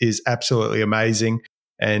is absolutely amazing.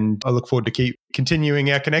 And I look forward to keep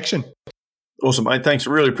continuing our connection. Awesome, mate. Thanks.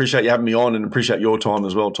 Really appreciate you having me on and appreciate your time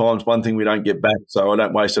as well. Time's one thing we don't get back, so I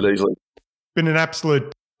don't waste it easily. Been an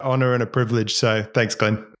absolute honour and a privilege. So thanks,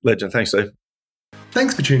 Glenn. Legend. Thanks, Steve.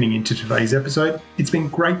 Thanks for tuning into today's episode. It's been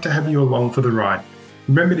great to have you along for the ride.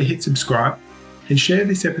 Remember to hit subscribe and share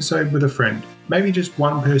this episode with a friend, maybe just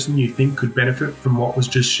one person you think could benefit from what was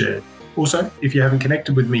just shared. Also, if you haven't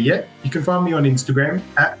connected with me yet, you can find me on Instagram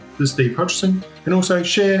at @TheSteveHodgson and also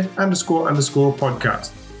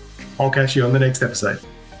share__podcast. I'll catch you on the next episode.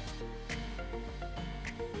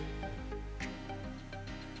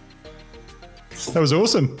 That was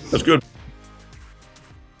awesome. That's good.